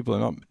 these people are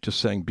not just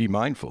saying be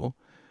mindful.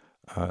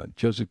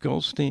 Joseph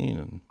Goldstein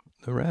and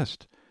the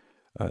rest,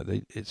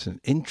 it's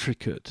an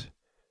intricate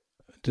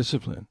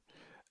discipline.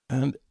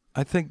 And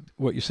I think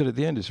what you said at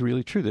the end is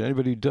really true, that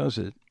anybody who does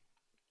it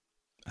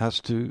has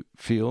to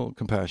feel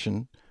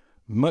compassion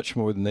much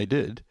more than they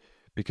did,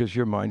 because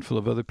you're mindful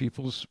of other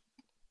people's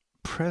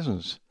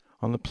presence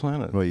on the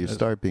planet. Well, you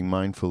start being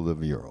mindful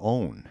of your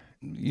own.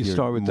 You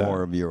start with more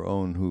that. of your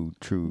own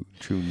true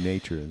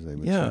nature, as they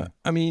would say. Yeah,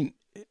 I mean,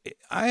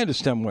 I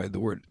understand why the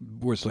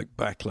words like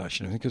backlash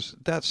and everything, because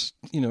that's,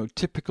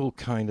 typical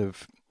kind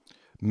of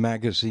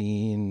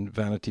magazine,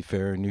 Vanity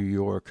Fair, New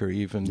York, or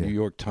even New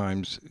York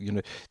Times.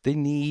 They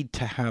need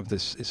to have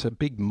this. It's a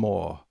big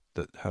maw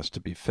that has to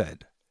be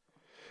fed.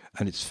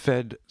 And it's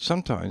fed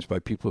sometimes by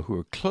people who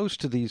are close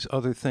to these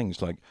other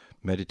things like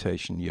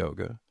meditation,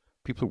 yoga,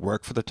 people who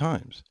work for the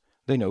Times.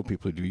 They know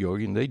people who do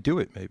yoga and they do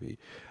it maybe.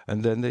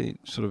 And then they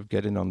sort of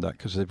get in on that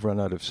because they've run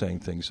out of saying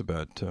things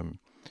about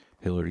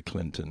Hillary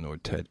Clinton or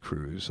Ted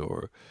Cruz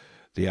or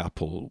the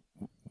Apple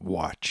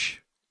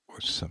Watch or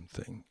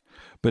something.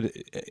 But,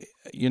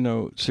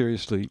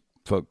 seriously,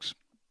 folks,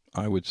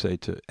 I would say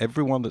to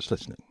everyone that's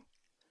listening,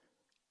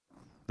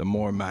 the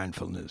more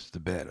mindfulness, the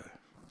better.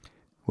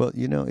 Well,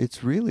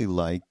 it's really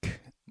like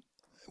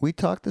we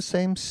talk the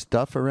same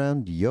stuff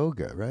around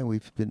yoga, right?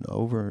 We've been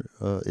over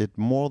it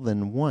more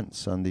than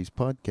once on these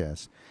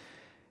podcasts.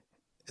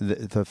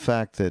 The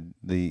fact that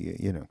the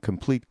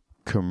complete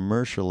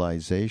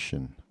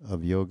commercialization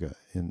of yoga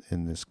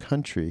in this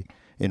country,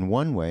 in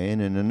one way,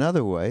 and in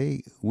another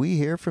way, we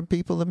hear from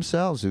people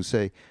themselves who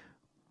say,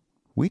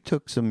 we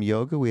took some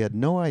yoga, we had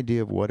no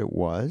idea of what it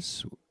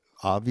was.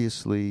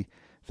 Obviously,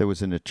 there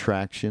was an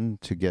attraction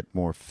to get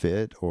more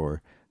fit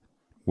or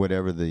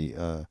whatever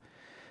the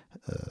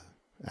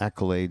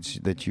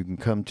accolades that you can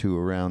come to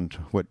around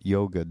what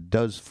yoga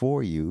does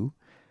for you.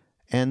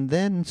 And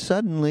then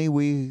suddenly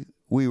we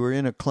were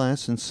in a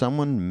class and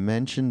someone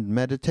mentioned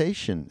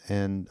meditation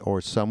or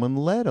someone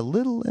led a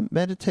little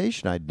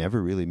meditation. I'd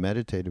never really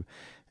meditated.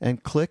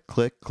 And click,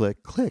 click,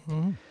 click, click.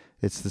 Mm-hmm.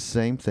 It's the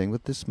same thing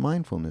with this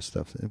mindfulness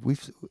stuff.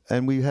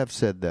 We have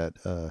said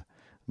that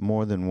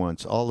more than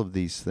once. All of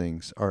these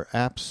things are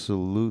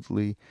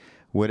absolutely...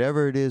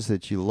 Whatever it is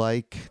that you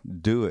like,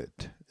 do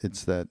it.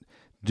 It's that,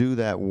 do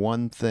that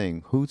one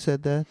thing. Who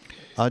said that?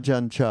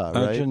 Ajahn Chah,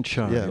 right? Ajahn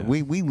Chah, yeah.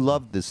 We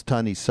love this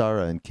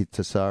Thanissaro and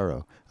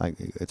Kittisaro.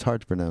 It's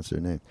hard to pronounce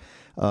their name.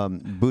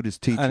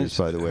 Buddhist teachers,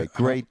 by the way.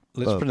 Great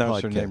Let's pronounce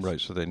podcast. their name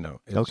right so they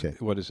know. Okay.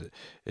 What is it?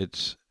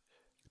 It's...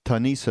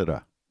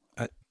 Thanissaro.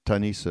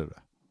 Thanissaro.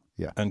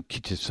 Yeah. And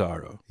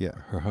Kittisaro. Yeah.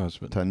 Her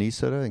husband.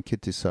 Thanissaro and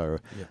Kittisaro.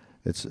 Yeah.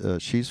 It's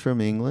she's from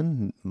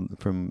England,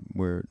 from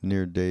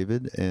near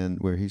David, and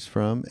where he's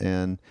from,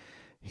 and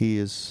he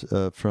is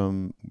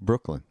from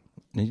Brooklyn.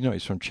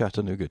 He's from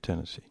Chattanooga,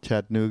 Tennessee.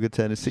 Chattanooga,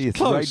 Tennessee. It's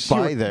close.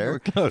 Right by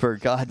there. For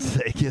God's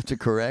sake, you have to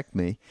correct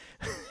me.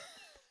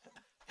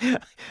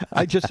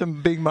 I just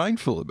am being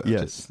mindful about it.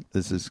 Yes,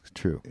 this is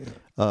true.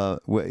 Yeah.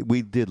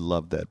 We did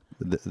love that.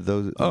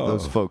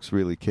 Those folks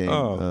really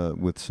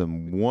came with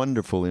some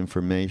wonderful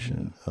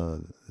information.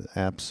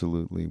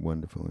 Absolutely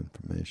wonderful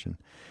information.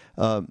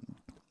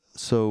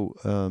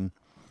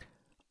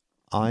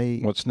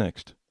 What's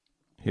next?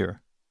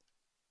 Here.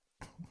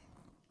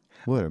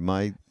 What, am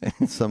I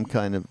some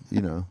kind of,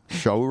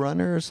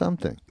 showrunner or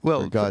something?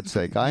 Well, for God's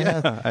sake, I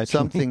have actually,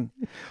 something.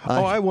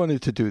 I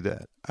wanted to do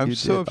that. I'm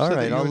so upset. All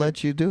right, I'll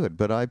let you do it,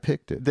 but I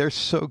picked it. They're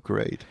so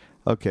great.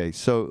 Okay,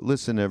 so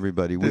listen,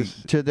 everybody.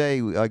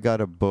 Today I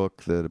got a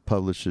book that a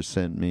publisher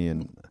sent me,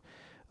 and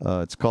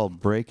It's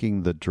called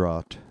Breaking the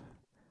Drought,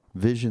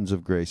 Visions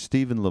of Grace,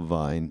 Stephen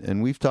Levine.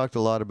 And we've talked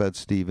a lot about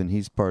Stephen.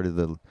 He's part of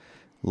the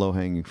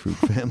low-hanging fruit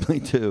family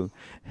too.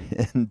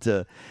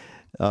 And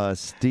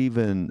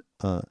Stephen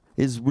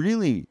is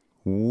really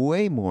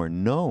way more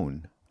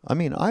known. I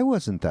mean, I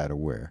wasn't that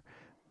aware.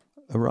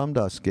 Ram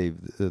Dass gave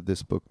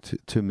this book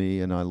to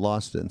me, and I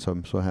lost it, and so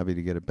I'm so happy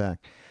to get it back.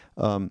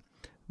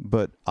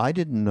 But I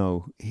didn't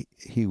know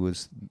he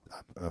was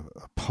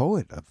a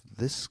poet of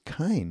this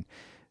kind.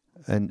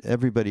 And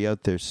everybody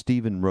out there,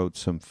 Stephen wrote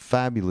some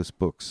fabulous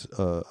books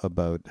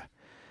about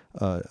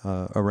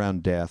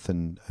around death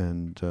and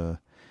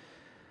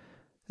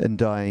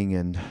dying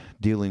and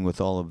dealing with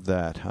all of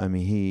that. I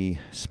mean, he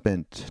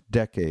spent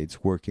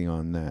decades working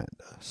on that.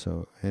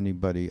 So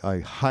anybody, I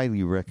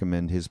highly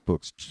recommend his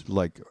books,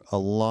 like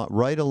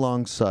right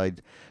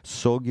alongside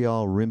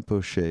Sogyal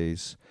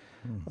Rinpoche's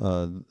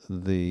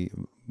the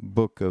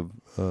Book of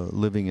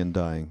Living and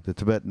Dying, the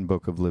Tibetan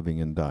Book of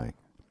Living and Dying.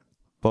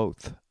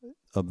 Both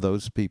of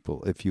those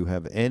people, if you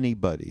have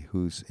anybody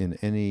who's in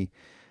any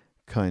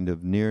kind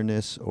of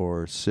nearness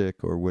or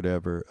sick or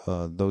whatever,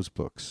 those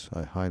books,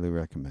 I highly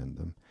recommend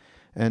them.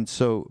 And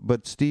so,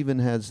 but Stephen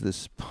has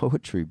this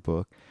poetry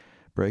book,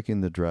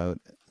 Breaking the Drought.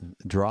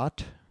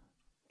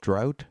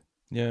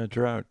 Yeah,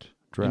 drought.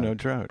 You know,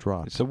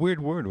 drought. It's a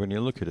weird word when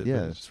you look at it.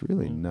 Yeah, it's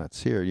really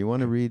nuts. Here, you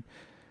want to read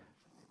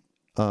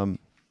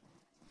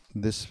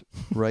this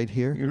right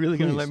here? You're really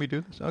going to let me do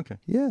this? Okay.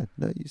 Yeah,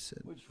 no, you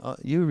said.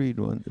 You read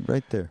one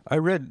right there. I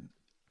read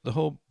the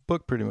whole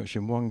book pretty much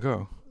in one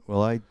go.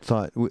 Well, I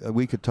thought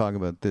we could talk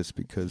about this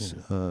because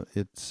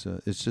it's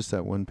just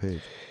that one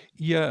page.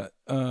 Yeah,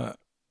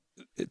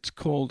 it's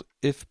called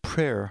If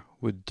Prayer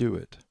Would Do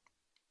It.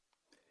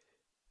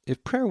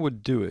 If prayer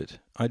would do it,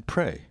 I'd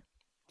pray.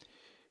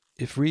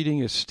 If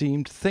reading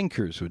esteemed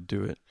thinkers would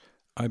do it,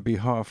 I'd be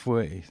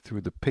halfway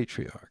through the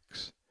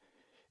patriarchs.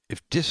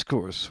 If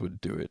discourse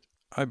would do it,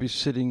 I'd be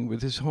sitting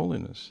with His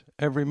Holiness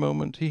every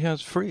moment he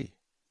has free.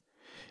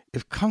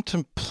 If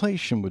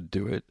contemplation would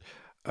do it,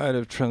 I'd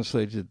have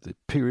translated the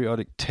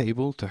periodic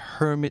table to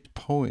hermit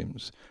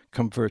poems,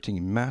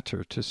 converting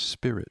matter to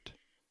spirit.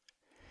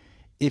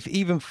 If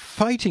even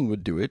fighting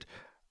would do it,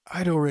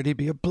 I'd already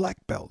be a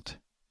black belt.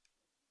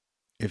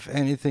 If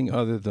anything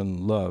other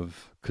than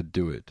love could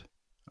do it,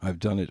 I've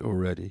done it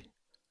already,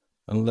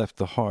 and left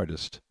the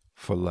hardest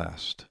for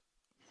last.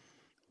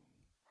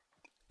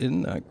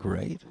 Isn't that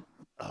great?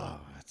 Oh,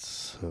 that's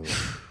so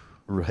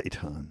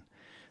right on.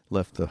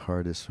 Left the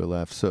hardest for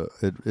last. So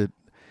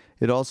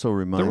it also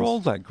reminds... They're all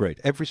that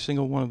great. Every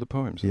single one of the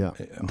poems. Yeah.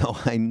 No,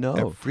 I know.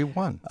 Every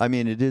one. I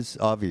mean, it is,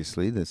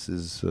 obviously, this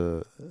is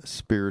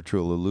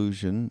spiritual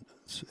illusion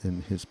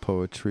in his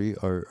poetry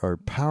are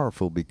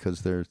powerful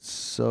because they're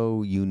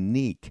so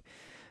unique.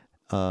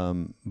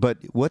 But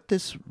what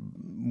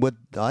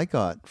I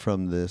got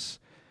from this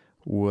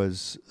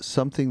was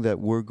something that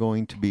we're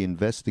going to be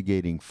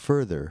investigating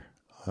further,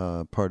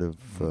 part of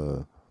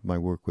my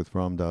work with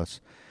Ram Dass,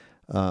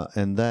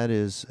 and that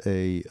is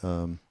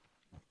and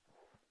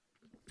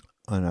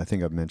I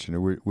think I've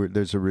mentioned it,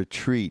 there's a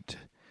retreat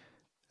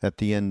at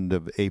the end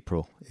of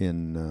April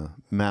in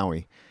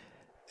Maui,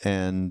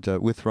 and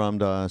with Ram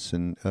Dass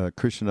and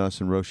Krishnadas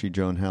and Roshi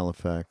Joan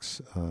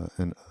Halifax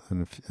and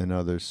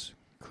others,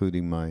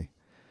 including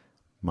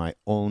my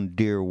own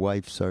dear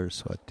wife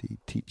Saraswati,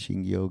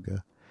 teaching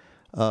yoga.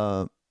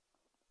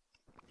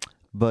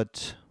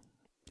 But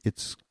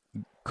it's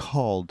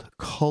called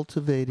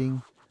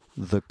Cultivating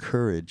the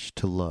Courage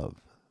to Love.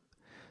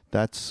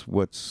 That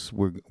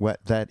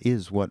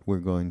is what we're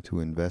going to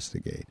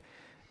investigate.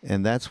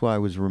 And that's why I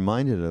was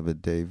reminded of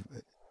it, Dave.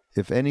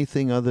 If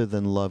anything other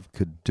than love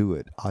could do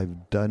it,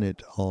 I've done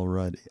it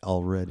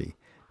already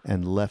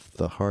and left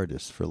the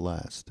hardest for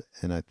last.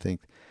 And I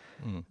think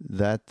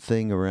that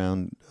thing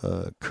around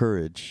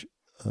courage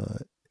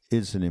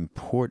is an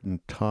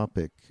important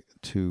topic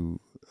to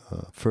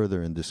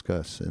further and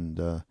discuss.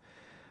 And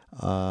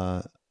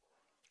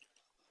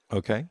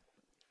okay,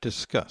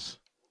 discuss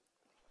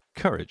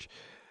courage.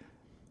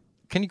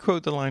 Can you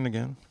quote the line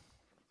again?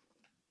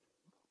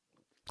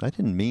 I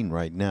didn't mean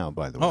right now,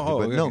 by the way.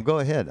 But no, go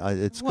ahead.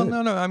 It's good.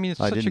 No. I mean, it's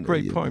such a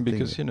great point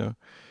because,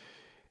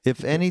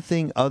 if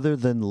anything other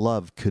than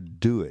love could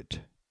do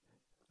it,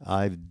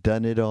 I've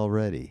done it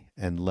already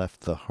and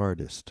left the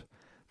hardest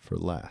for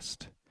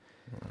last.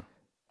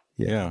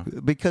 Yeah.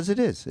 Because it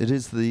is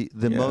the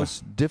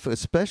most difficult,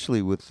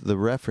 especially with the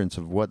reference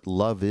of what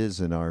love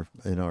is in our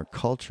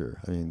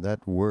culture. I mean,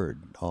 that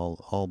word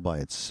all by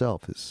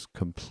itself is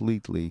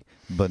completely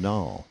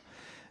banal,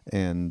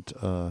 and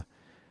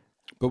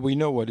but we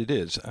know what it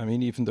is. I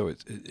mean, even though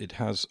it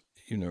has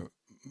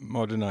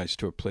modernized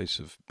to a place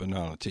of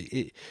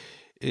banality,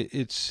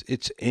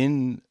 it's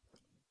in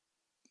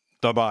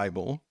the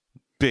Bible,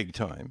 big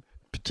time,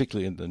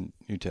 particularly in the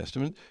New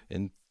Testament,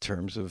 in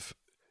terms of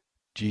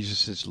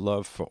Jesus'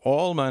 love for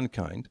all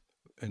mankind,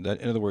 and that,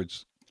 in other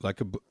words,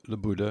 like the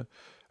Buddha,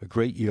 a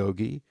great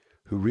yogi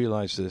who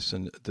realized this,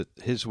 and that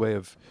his way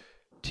of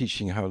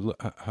teaching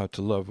how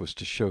to love was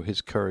to show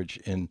his courage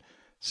in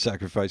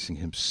sacrificing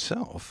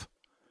himself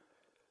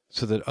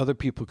so that other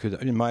people could,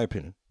 in my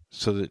opinion,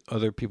 so that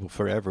other people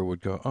forever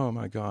would go, oh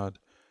my God,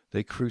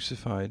 they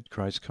crucified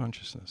Christ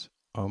consciousness.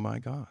 Oh my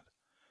God.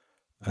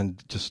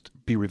 And just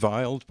be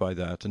reviled by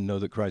that and know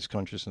that Christ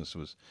consciousness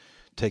was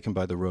taken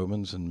by the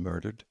Romans and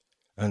murdered.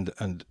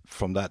 And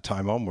from that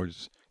time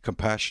onwards,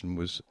 compassion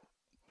was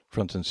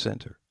front and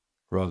center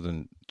rather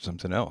than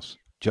something else.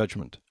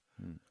 Judgment.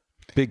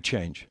 Big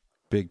change.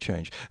 Big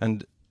change.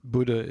 And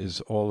Buddha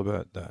is all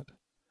about that.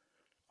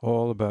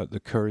 All about the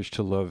courage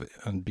to love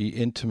and be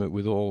intimate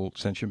with all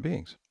sentient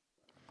beings.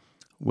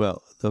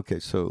 Well, okay,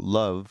 so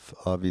love,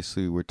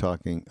 obviously we're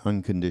talking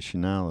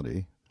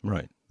unconditionality.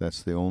 Right.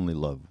 That's the only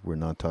love. We're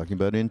not talking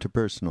about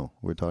interpersonal.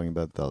 We're talking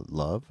about the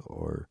love,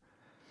 or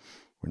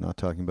we're not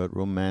talking about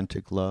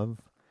romantic love.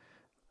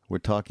 We're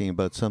talking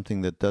about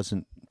something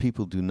that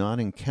people do not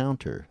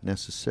encounter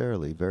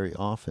necessarily very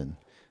often,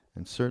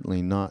 and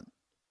certainly not.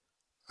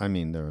 I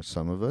mean, there are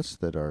some of us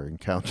that are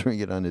encountering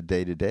it on a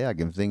day-to-day. I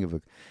can think of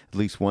at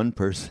least one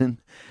person,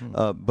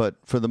 but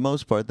for the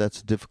most part,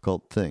 that's a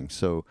difficult thing.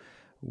 So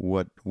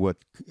what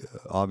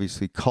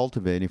obviously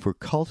cultivating, if we're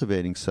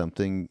cultivating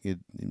something, it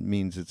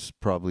means it's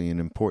probably an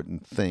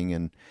important thing,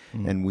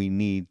 and we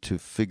need to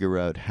figure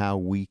out how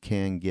we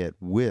can get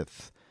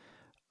with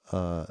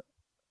the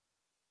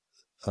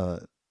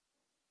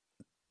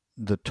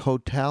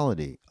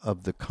totality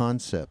of the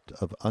concept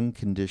of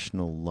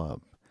unconditional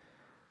love,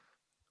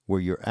 where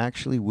you're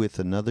actually with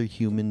another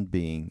human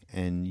being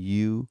and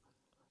you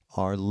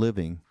are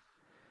living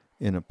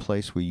in a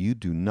place where you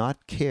do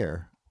not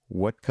care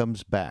what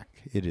comes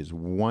back. It is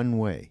one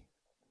way.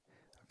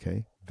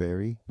 Okay?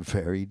 Very,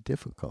 very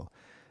difficult.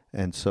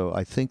 And so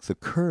I think the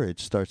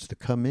courage starts to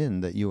come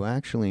in that you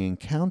actually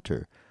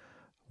encounter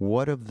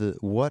what are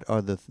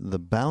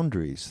the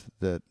boundaries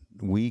that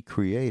we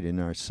create in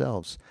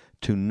ourselves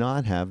to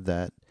not have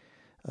that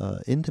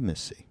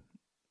intimacy,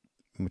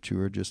 which you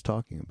were just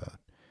talking about,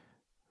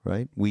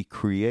 right? We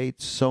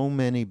create so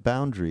many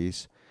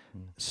boundaries,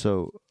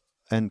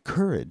 and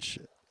courage.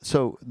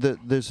 So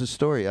there's a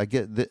story. I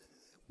get that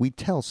we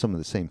tell some of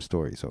the same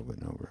stories over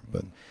and over,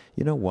 but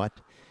you know what?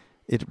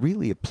 It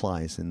really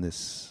applies in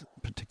this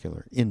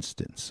particular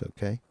instance,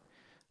 okay?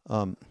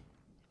 And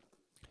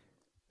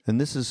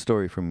this is a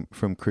story from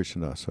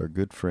Krishnadas, our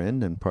good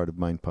friend and part of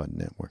MindPod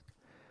Network.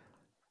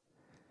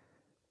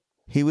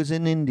 He was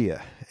in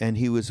India, and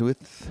he was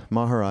with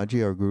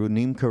Maharaji, our guru,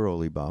 Neem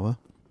Karoli Baba,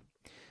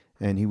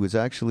 and he was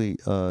actually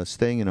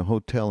staying in a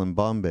hotel in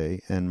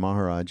Bombay, and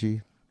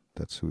Maharaji,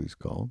 that's who he's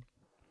called,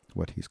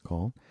 what he's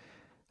called,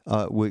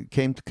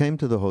 came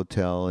to the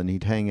hotel, and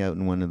he'd hang out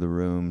in one of the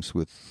rooms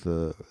with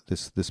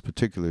this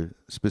particular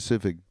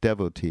specific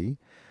devotee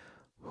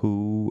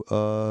who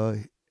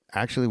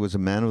actually was a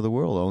man of the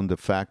world, owned a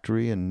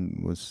factory,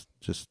 and was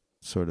just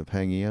sort of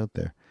hanging out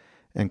there.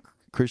 And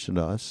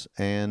Krishnadas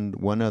and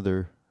one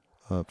other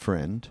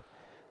friend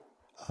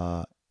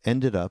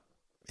ended up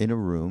in a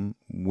room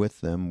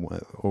with them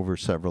over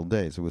several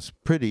days. It was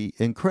pretty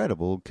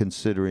incredible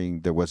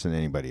considering there wasn't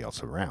anybody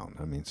else around.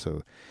 I mean,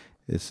 so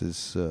this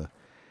is...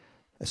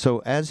 So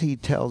as he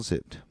tells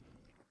it,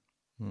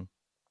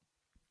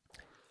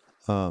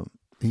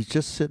 he's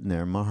just sitting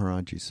there.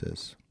 Maharaji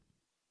says,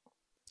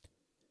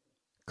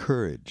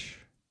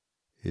 courage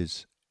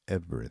is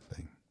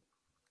everything.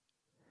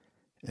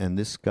 And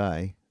this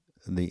guy,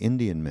 the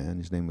Indian man,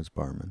 his name was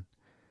Barman,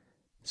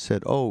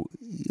 said, oh,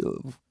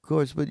 of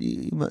course, but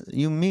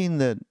you mean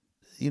that,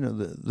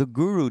 the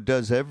guru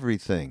does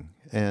everything,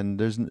 and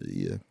there's...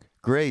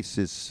 grace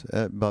is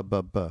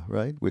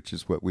right? Which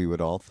is what we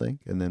would all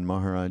think. And then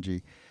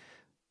Maharaji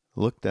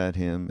looked at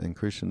him and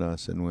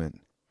Krishnadas and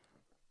went,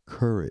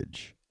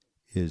 courage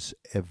is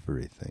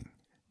everything.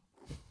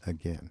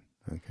 Again,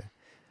 okay.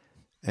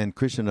 And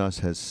Krishnadas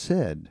has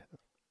said,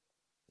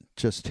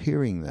 just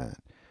hearing that,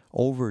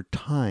 over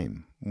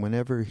time,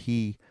 whenever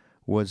he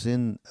was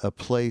in a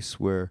place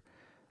where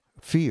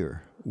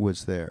fear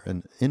was there,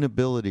 an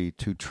inability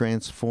to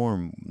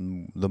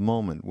transform the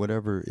moment,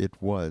 whatever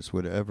it was,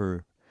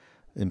 whatever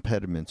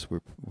impediments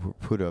were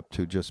put up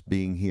to just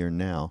being here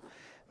now,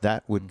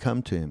 that would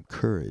come to him.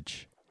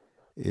 Courage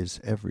is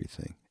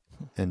everything.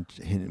 And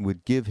it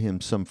would give him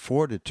some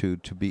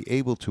fortitude to be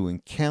able to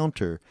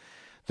encounter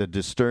the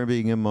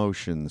disturbing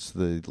emotions,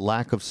 the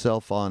lack of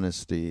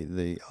self-honesty,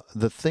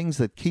 the things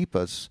that keep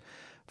us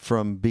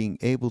from being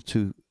able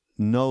to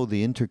know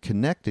the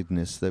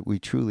interconnectedness that we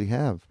truly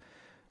have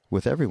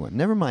with everyone.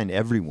 Never mind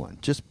everyone.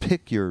 Just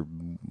pick your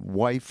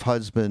wife,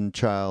 husband,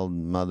 child,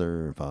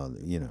 mother, father,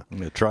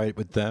 try it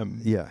with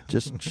them. Yeah,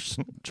 just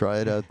try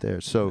it out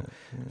there. So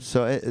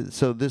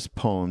this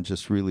poem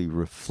just really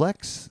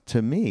reflects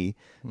to me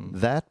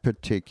that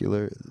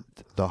particular,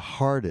 the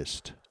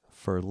hardest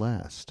for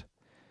last.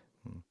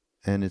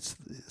 And it's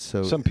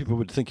so... Some people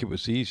would think it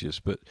was the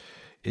easiest, but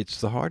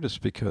it's the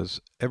hardest because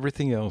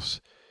everything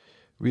else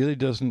really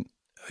doesn't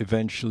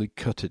eventually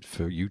cut it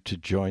for you to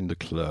join the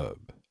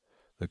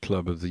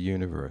club of the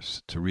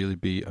universe, to really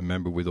be a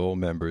member with all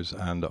members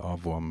and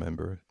of one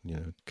member,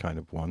 kind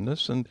of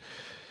oneness. And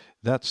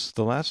that's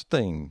the last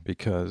thing,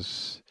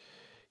 because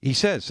he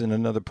says in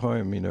another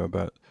poem,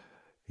 about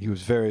he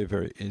was very,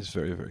 very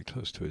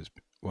close to his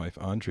wife,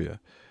 Andrea.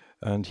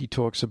 And he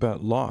talks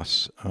about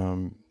loss,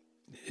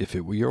 if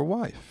it were your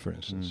wife, for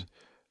instance,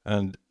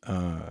 and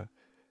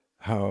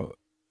how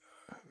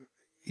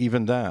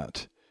even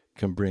that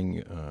can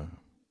bring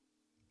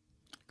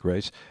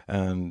grace.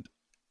 And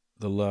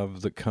the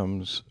love that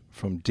comes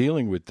from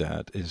dealing with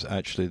that is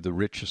actually the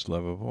richest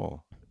love of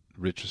all.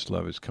 The richest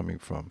love is coming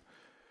from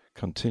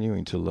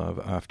continuing to love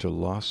after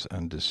loss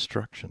and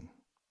destruction.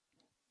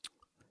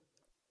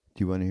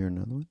 Do you want to hear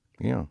another one?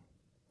 Yeah.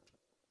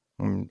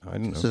 I don't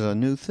know. This is a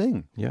new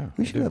thing. Yeah.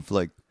 We should have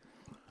like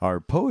our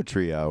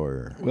poetry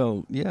hour.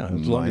 Well, yeah,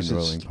 as long as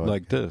it's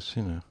like this,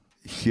 you know.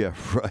 Yeah,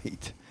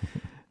 right.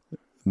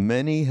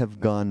 Many have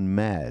gone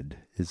mad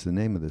is the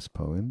name of this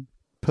poem.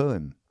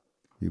 Poem,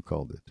 you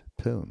called it.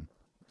 Poem.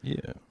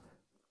 Yeah.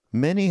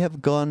 Many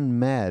have gone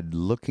mad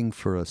looking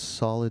for a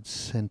solid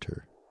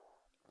center,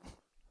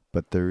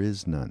 but there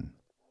is none.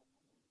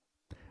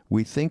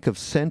 We think of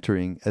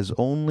centering as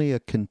only a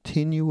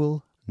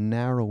continual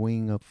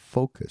narrowing of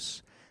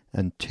focus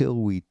until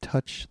we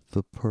touch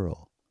the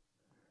pearl.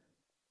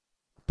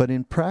 But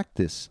in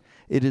practice,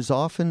 it is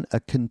often a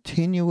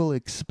continual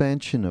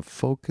expansion of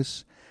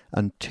focus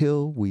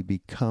until we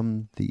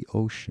become the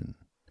ocean.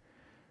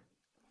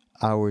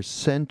 Our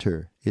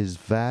center is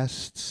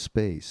vast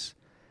space,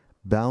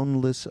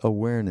 boundless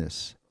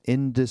awareness,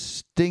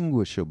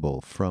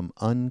 indistinguishable from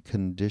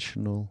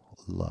unconditional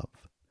love.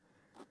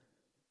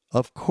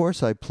 Of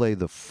course I play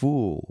the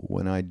fool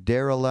when I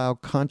dare allow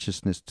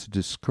consciousness to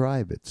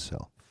describe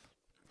itself.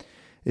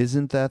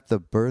 Isn't that the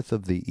birth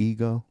of the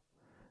ego?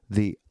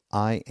 The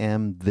I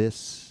am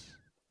this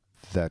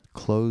that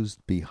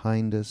closed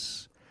behind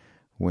us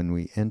when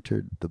we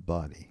entered the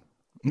body.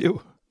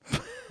 Ew.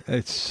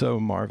 It's so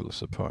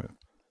marvelous a poem.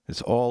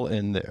 It's all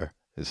in there.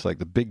 It's like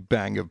the Big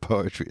Bang of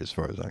poetry as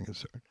far as I'm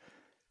concerned.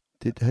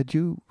 Had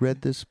you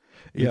read this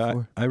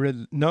before? Yeah, I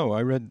read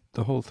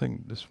the whole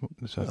thing this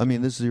afternoon. I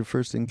mean, this is your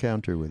first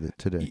encounter with it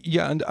today.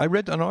 Yeah, and I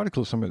read an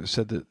article somewhere that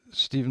said that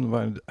Stephen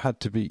Levine had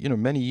to be,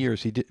 many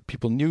years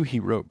people knew he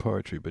wrote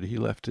poetry, but he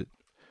left it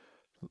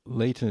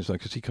late in his life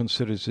because he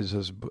considers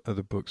his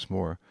other books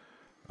more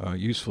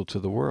useful to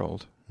the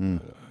world,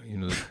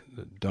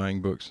 the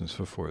dying books and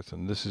so forth.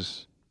 And this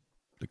is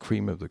the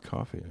cream of the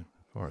coffee as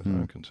far as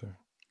I'm concerned.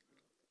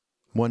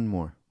 One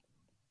more.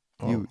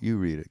 Oh. You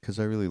read it, because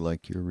I really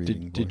like your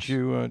reading voice. Did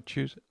you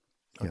choose it?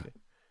 Okay.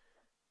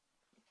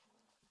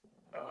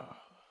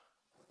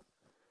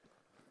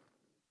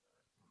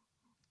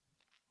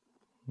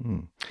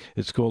 Yeah.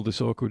 It's called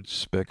This Awkward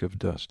Speck of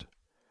Dust.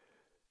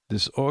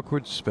 This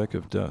awkward speck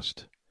of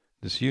dust,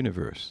 this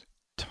universe,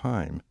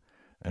 time,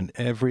 and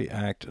every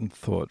act and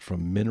thought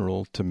from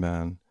mineral to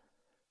man,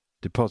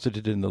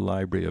 deposited in the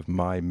library of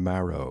my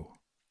marrow.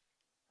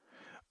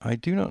 I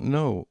do not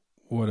know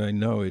what I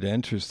know. It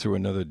enters through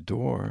another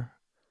door,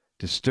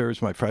 disturbs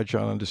my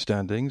fragile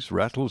understandings,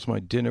 rattles my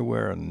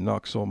dinnerware, and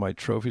knocks all my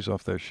trophies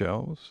off their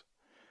shelves.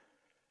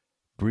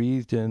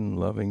 Breathed in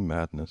loving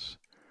madness,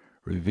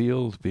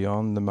 revealed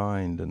beyond the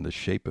mind and the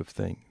shape of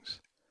things.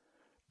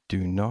 Do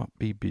not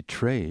be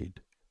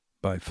betrayed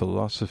by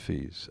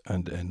philosophies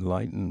and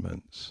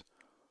enlightenments.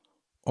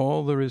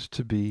 All there is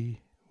to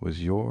be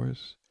was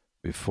yours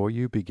before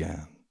you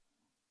began.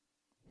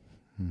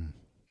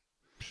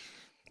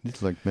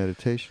 It's like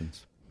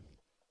meditations.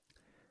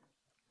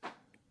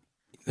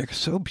 They're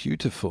so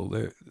beautiful.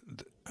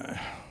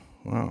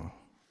 Wow.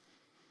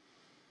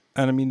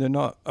 And I mean, they're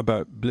not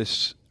about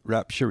bliss,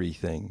 rapture-y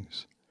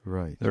things.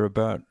 Right. They're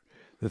about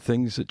the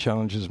things that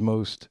challenge us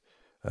most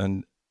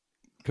and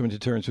coming to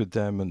terms with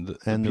them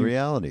and the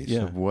realities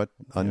of what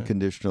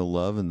unconditional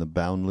love and the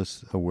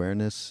boundless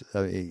awareness.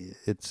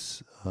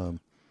 It's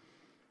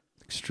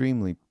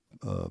extremely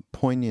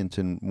poignant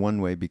in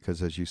one way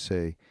because, as you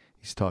say,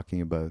 he's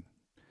talking about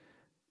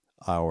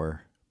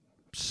our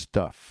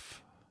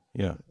stuff.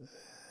 Yeah.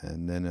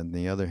 And then on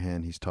the other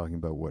hand, he's talking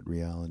about what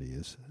reality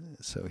is.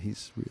 So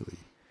he's really...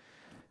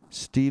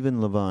 Stephen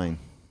Levine,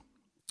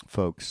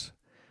 folks,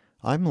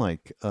 I'm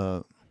like...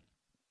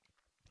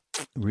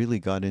 really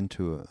got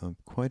into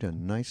quite a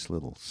nice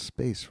little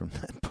space from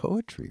that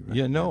poetry.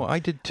 Right now. I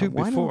did too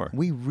before.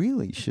 We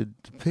really should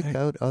pick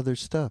out other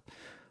stuff,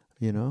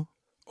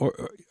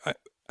 Or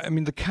I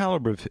mean, the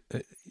caliber of,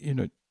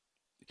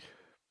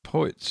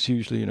 poets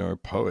usually, are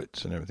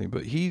poets and everything,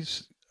 but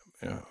he's,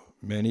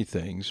 many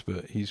things,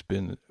 but he's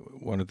been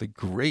one of the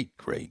great,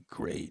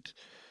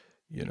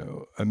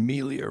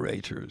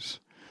 ameliorators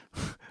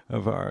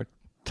of our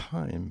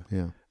time.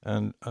 Yeah.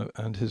 And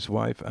his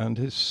wife and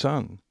his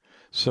son.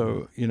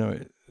 So,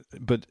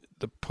 but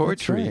the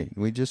poetry... That's right.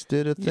 We just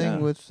did a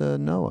thing with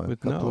Noah.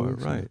 With Noah,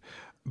 right. Ago.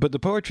 But the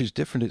poetry is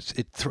different.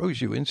 It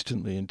throws you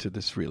instantly into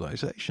this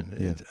realization.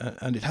 Yeah.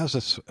 And it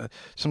has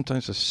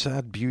sometimes a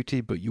sad beauty,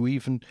 but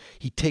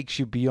he takes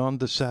you beyond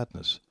the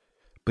sadness.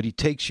 But he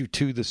takes you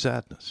to the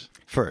sadness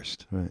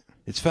first. Right.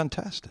 It's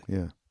fantastic.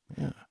 Yeah.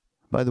 Yeah.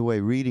 By the way,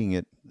 reading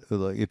it,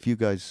 if you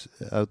guys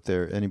out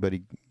there,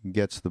 anybody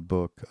gets the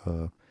book,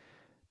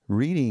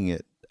 reading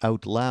it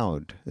out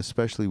loud,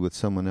 especially with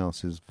someone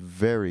else, is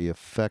very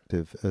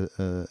effective.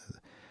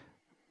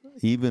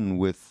 Even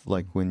with,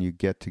 like, when you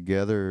get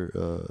together,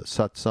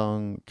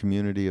 satsang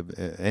community of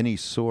any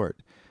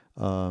sort,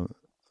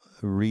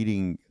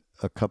 reading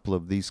a couple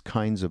of these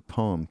kinds of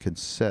poems can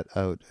set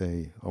out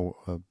a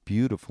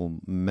beautiful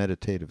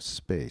meditative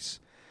space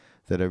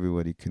that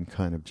everybody can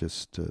kind of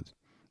just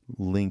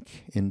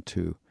link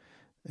into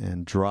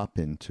and drop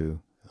into.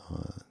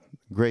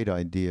 Great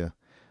idea.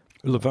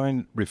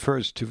 Levine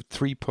refers to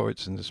 3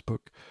 poets in this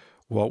book.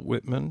 Walt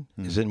Whitman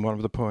is in one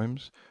of the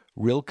poems.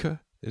 Rilke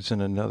is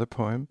in another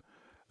poem.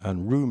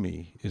 And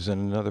Rumi is in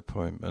another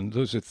poem. And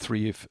those are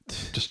 3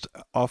 just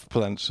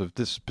off-plants of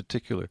this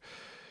particular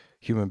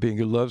human being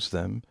who loves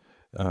them.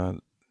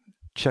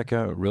 Check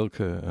out Rilke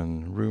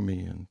and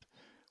Rumi and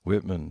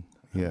Whitman.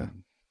 Yeah.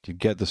 You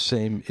get the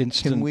same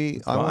instant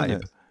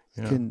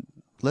vibe.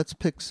 Let's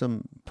pick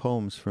some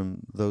poems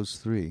from those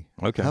 3.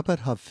 Okay. How about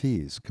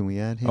Hafiz? Can we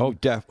add him?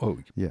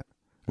 Yeah,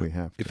 we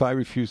have to. If I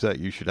refuse that,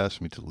 you should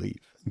ask me to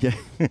leave. Yeah.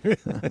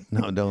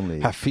 No, don't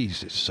leave.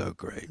 Hafiz is so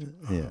great.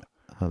 Yeah,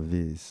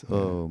 Hafiz.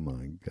 Oh,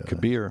 my God.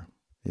 Kabir.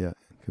 Yeah,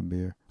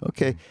 Kabir.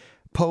 Okay,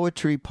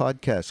 poetry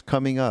podcast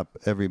coming up,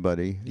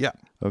 everybody. Yeah.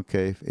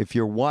 Okay, if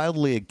you're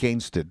wildly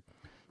against it,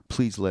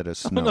 please let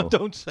us know. No,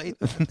 don't say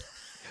that.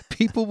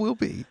 People will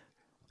be.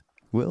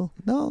 Well,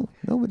 no,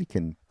 nobody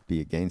can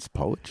be against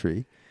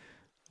poetry.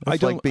 It's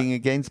don't like being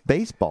against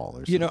baseball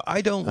or something. You know,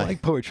 I don't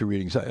like poetry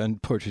readings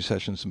and poetry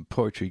sessions and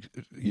poetry,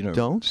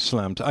 Don't?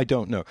 slammed. I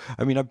don't know.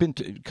 I mean, I've been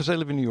to, because I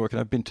live in New York,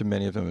 and I've been to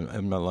many of them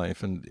in my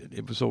life, and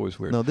it was always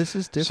weird. No, this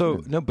is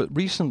different. So, no, but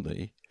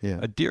recently, Yeah.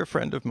 a dear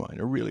friend of mine,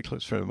 a really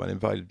close friend of mine,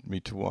 invited me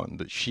to one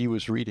that she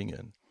was reading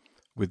in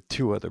with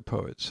 2 other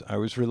poets. I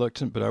was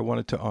reluctant, but I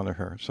wanted to honor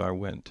her, so I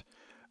went.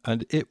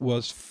 And it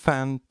was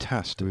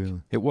fantastic.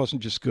 Really? It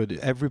wasn't just good.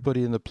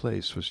 Everybody in the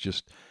place was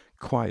just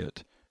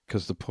quiet,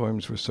 because the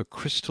poems were so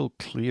crystal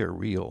clear,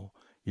 real,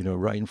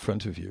 right in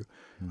front of you.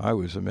 I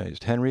was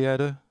amazed.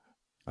 Henrietta,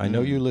 I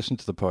know you listen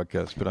to the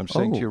podcast, but I'm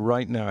saying to you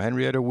right now,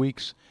 Henrietta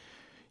Weeks,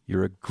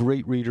 you're a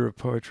great reader of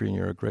poetry and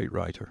you're a great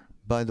writer.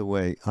 By the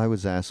way, I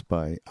was asked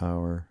by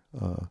our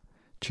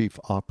Chief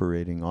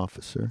Operating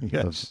Officer of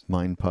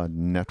MindPod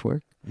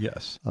Network,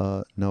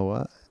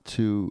 Noah,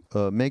 to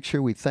make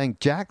sure we thank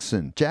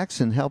Jackson.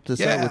 Jackson helped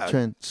us out with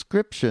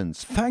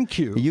transcriptions. Thank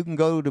you. You can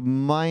go to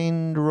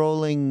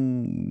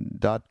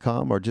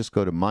mindrolling.com or just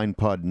go to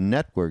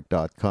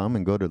mindpodnetwork.com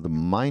and go to the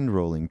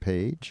Mindrolling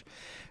page.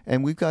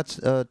 And we've got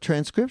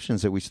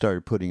transcriptions that we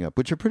started putting up,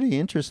 which are pretty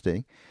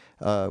interesting.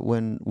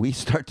 When we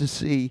start to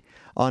see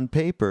on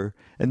paper,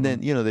 and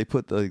then they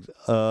put the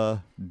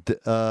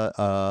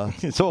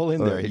it's all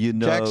in there.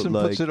 Jackson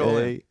puts it all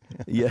in.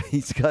 Yeah,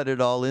 he's got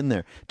it all in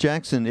there.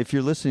 Jackson, if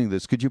you're listening to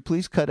this, could you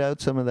please cut out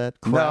some of that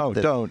crap? No,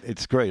 don't.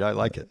 It's great. I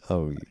like it.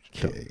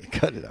 Okay.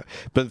 Cut it out.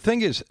 But the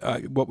thing is,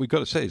 what we've got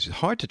to say is it's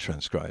hard to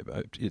transcribe.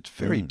 It's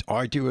very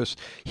arduous.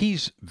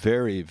 He's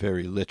very,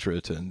 very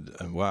literate, and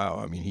wow,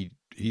 I mean,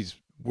 he's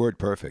word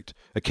perfect.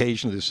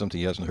 Occasionally there's something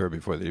he hasn't heard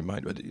before that he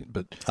might,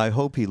 but I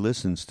hope he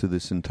listens to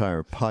this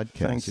entire podcast.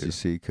 Thank you.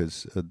 See,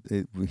 because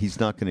he's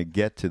not going to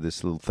get to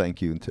this little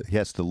thank you until he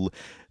has to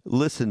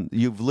listen.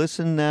 You've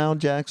listened now,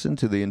 Jackson,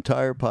 to the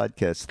entire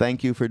podcast.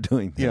 Thank you for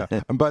doing that.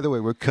 Yeah. And by the way,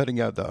 we're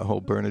cutting out that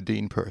whole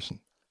Bernadine person.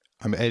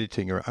 I'm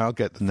editing her. I'll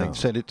get the thing.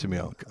 Send it to me.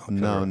 I'll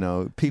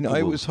No. People.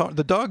 It was hard.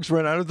 The dogs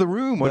ran out of the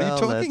room. What are you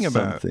talking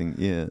about? Something.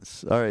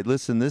 Yes. All right.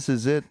 Listen. This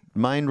is it.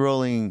 Mind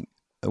Rolling.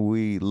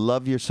 We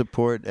love your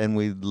support, and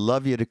we'd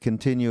love you to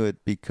continue it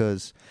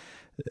because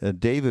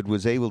David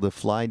was able to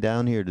fly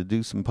down here to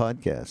do some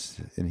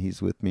podcasts, and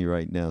he's with me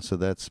right now. So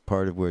that's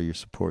part of where your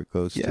support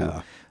goes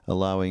to,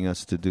 allowing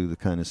us to do the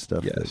kind of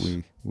stuff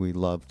that we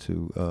love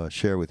to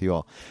share with you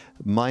all.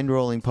 Mind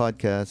Rolling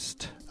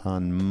Podcast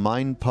on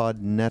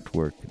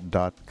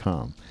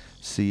mindpodnetwork.com.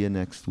 See you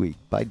next week.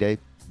 Bye, Dave.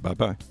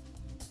 Bye-bye.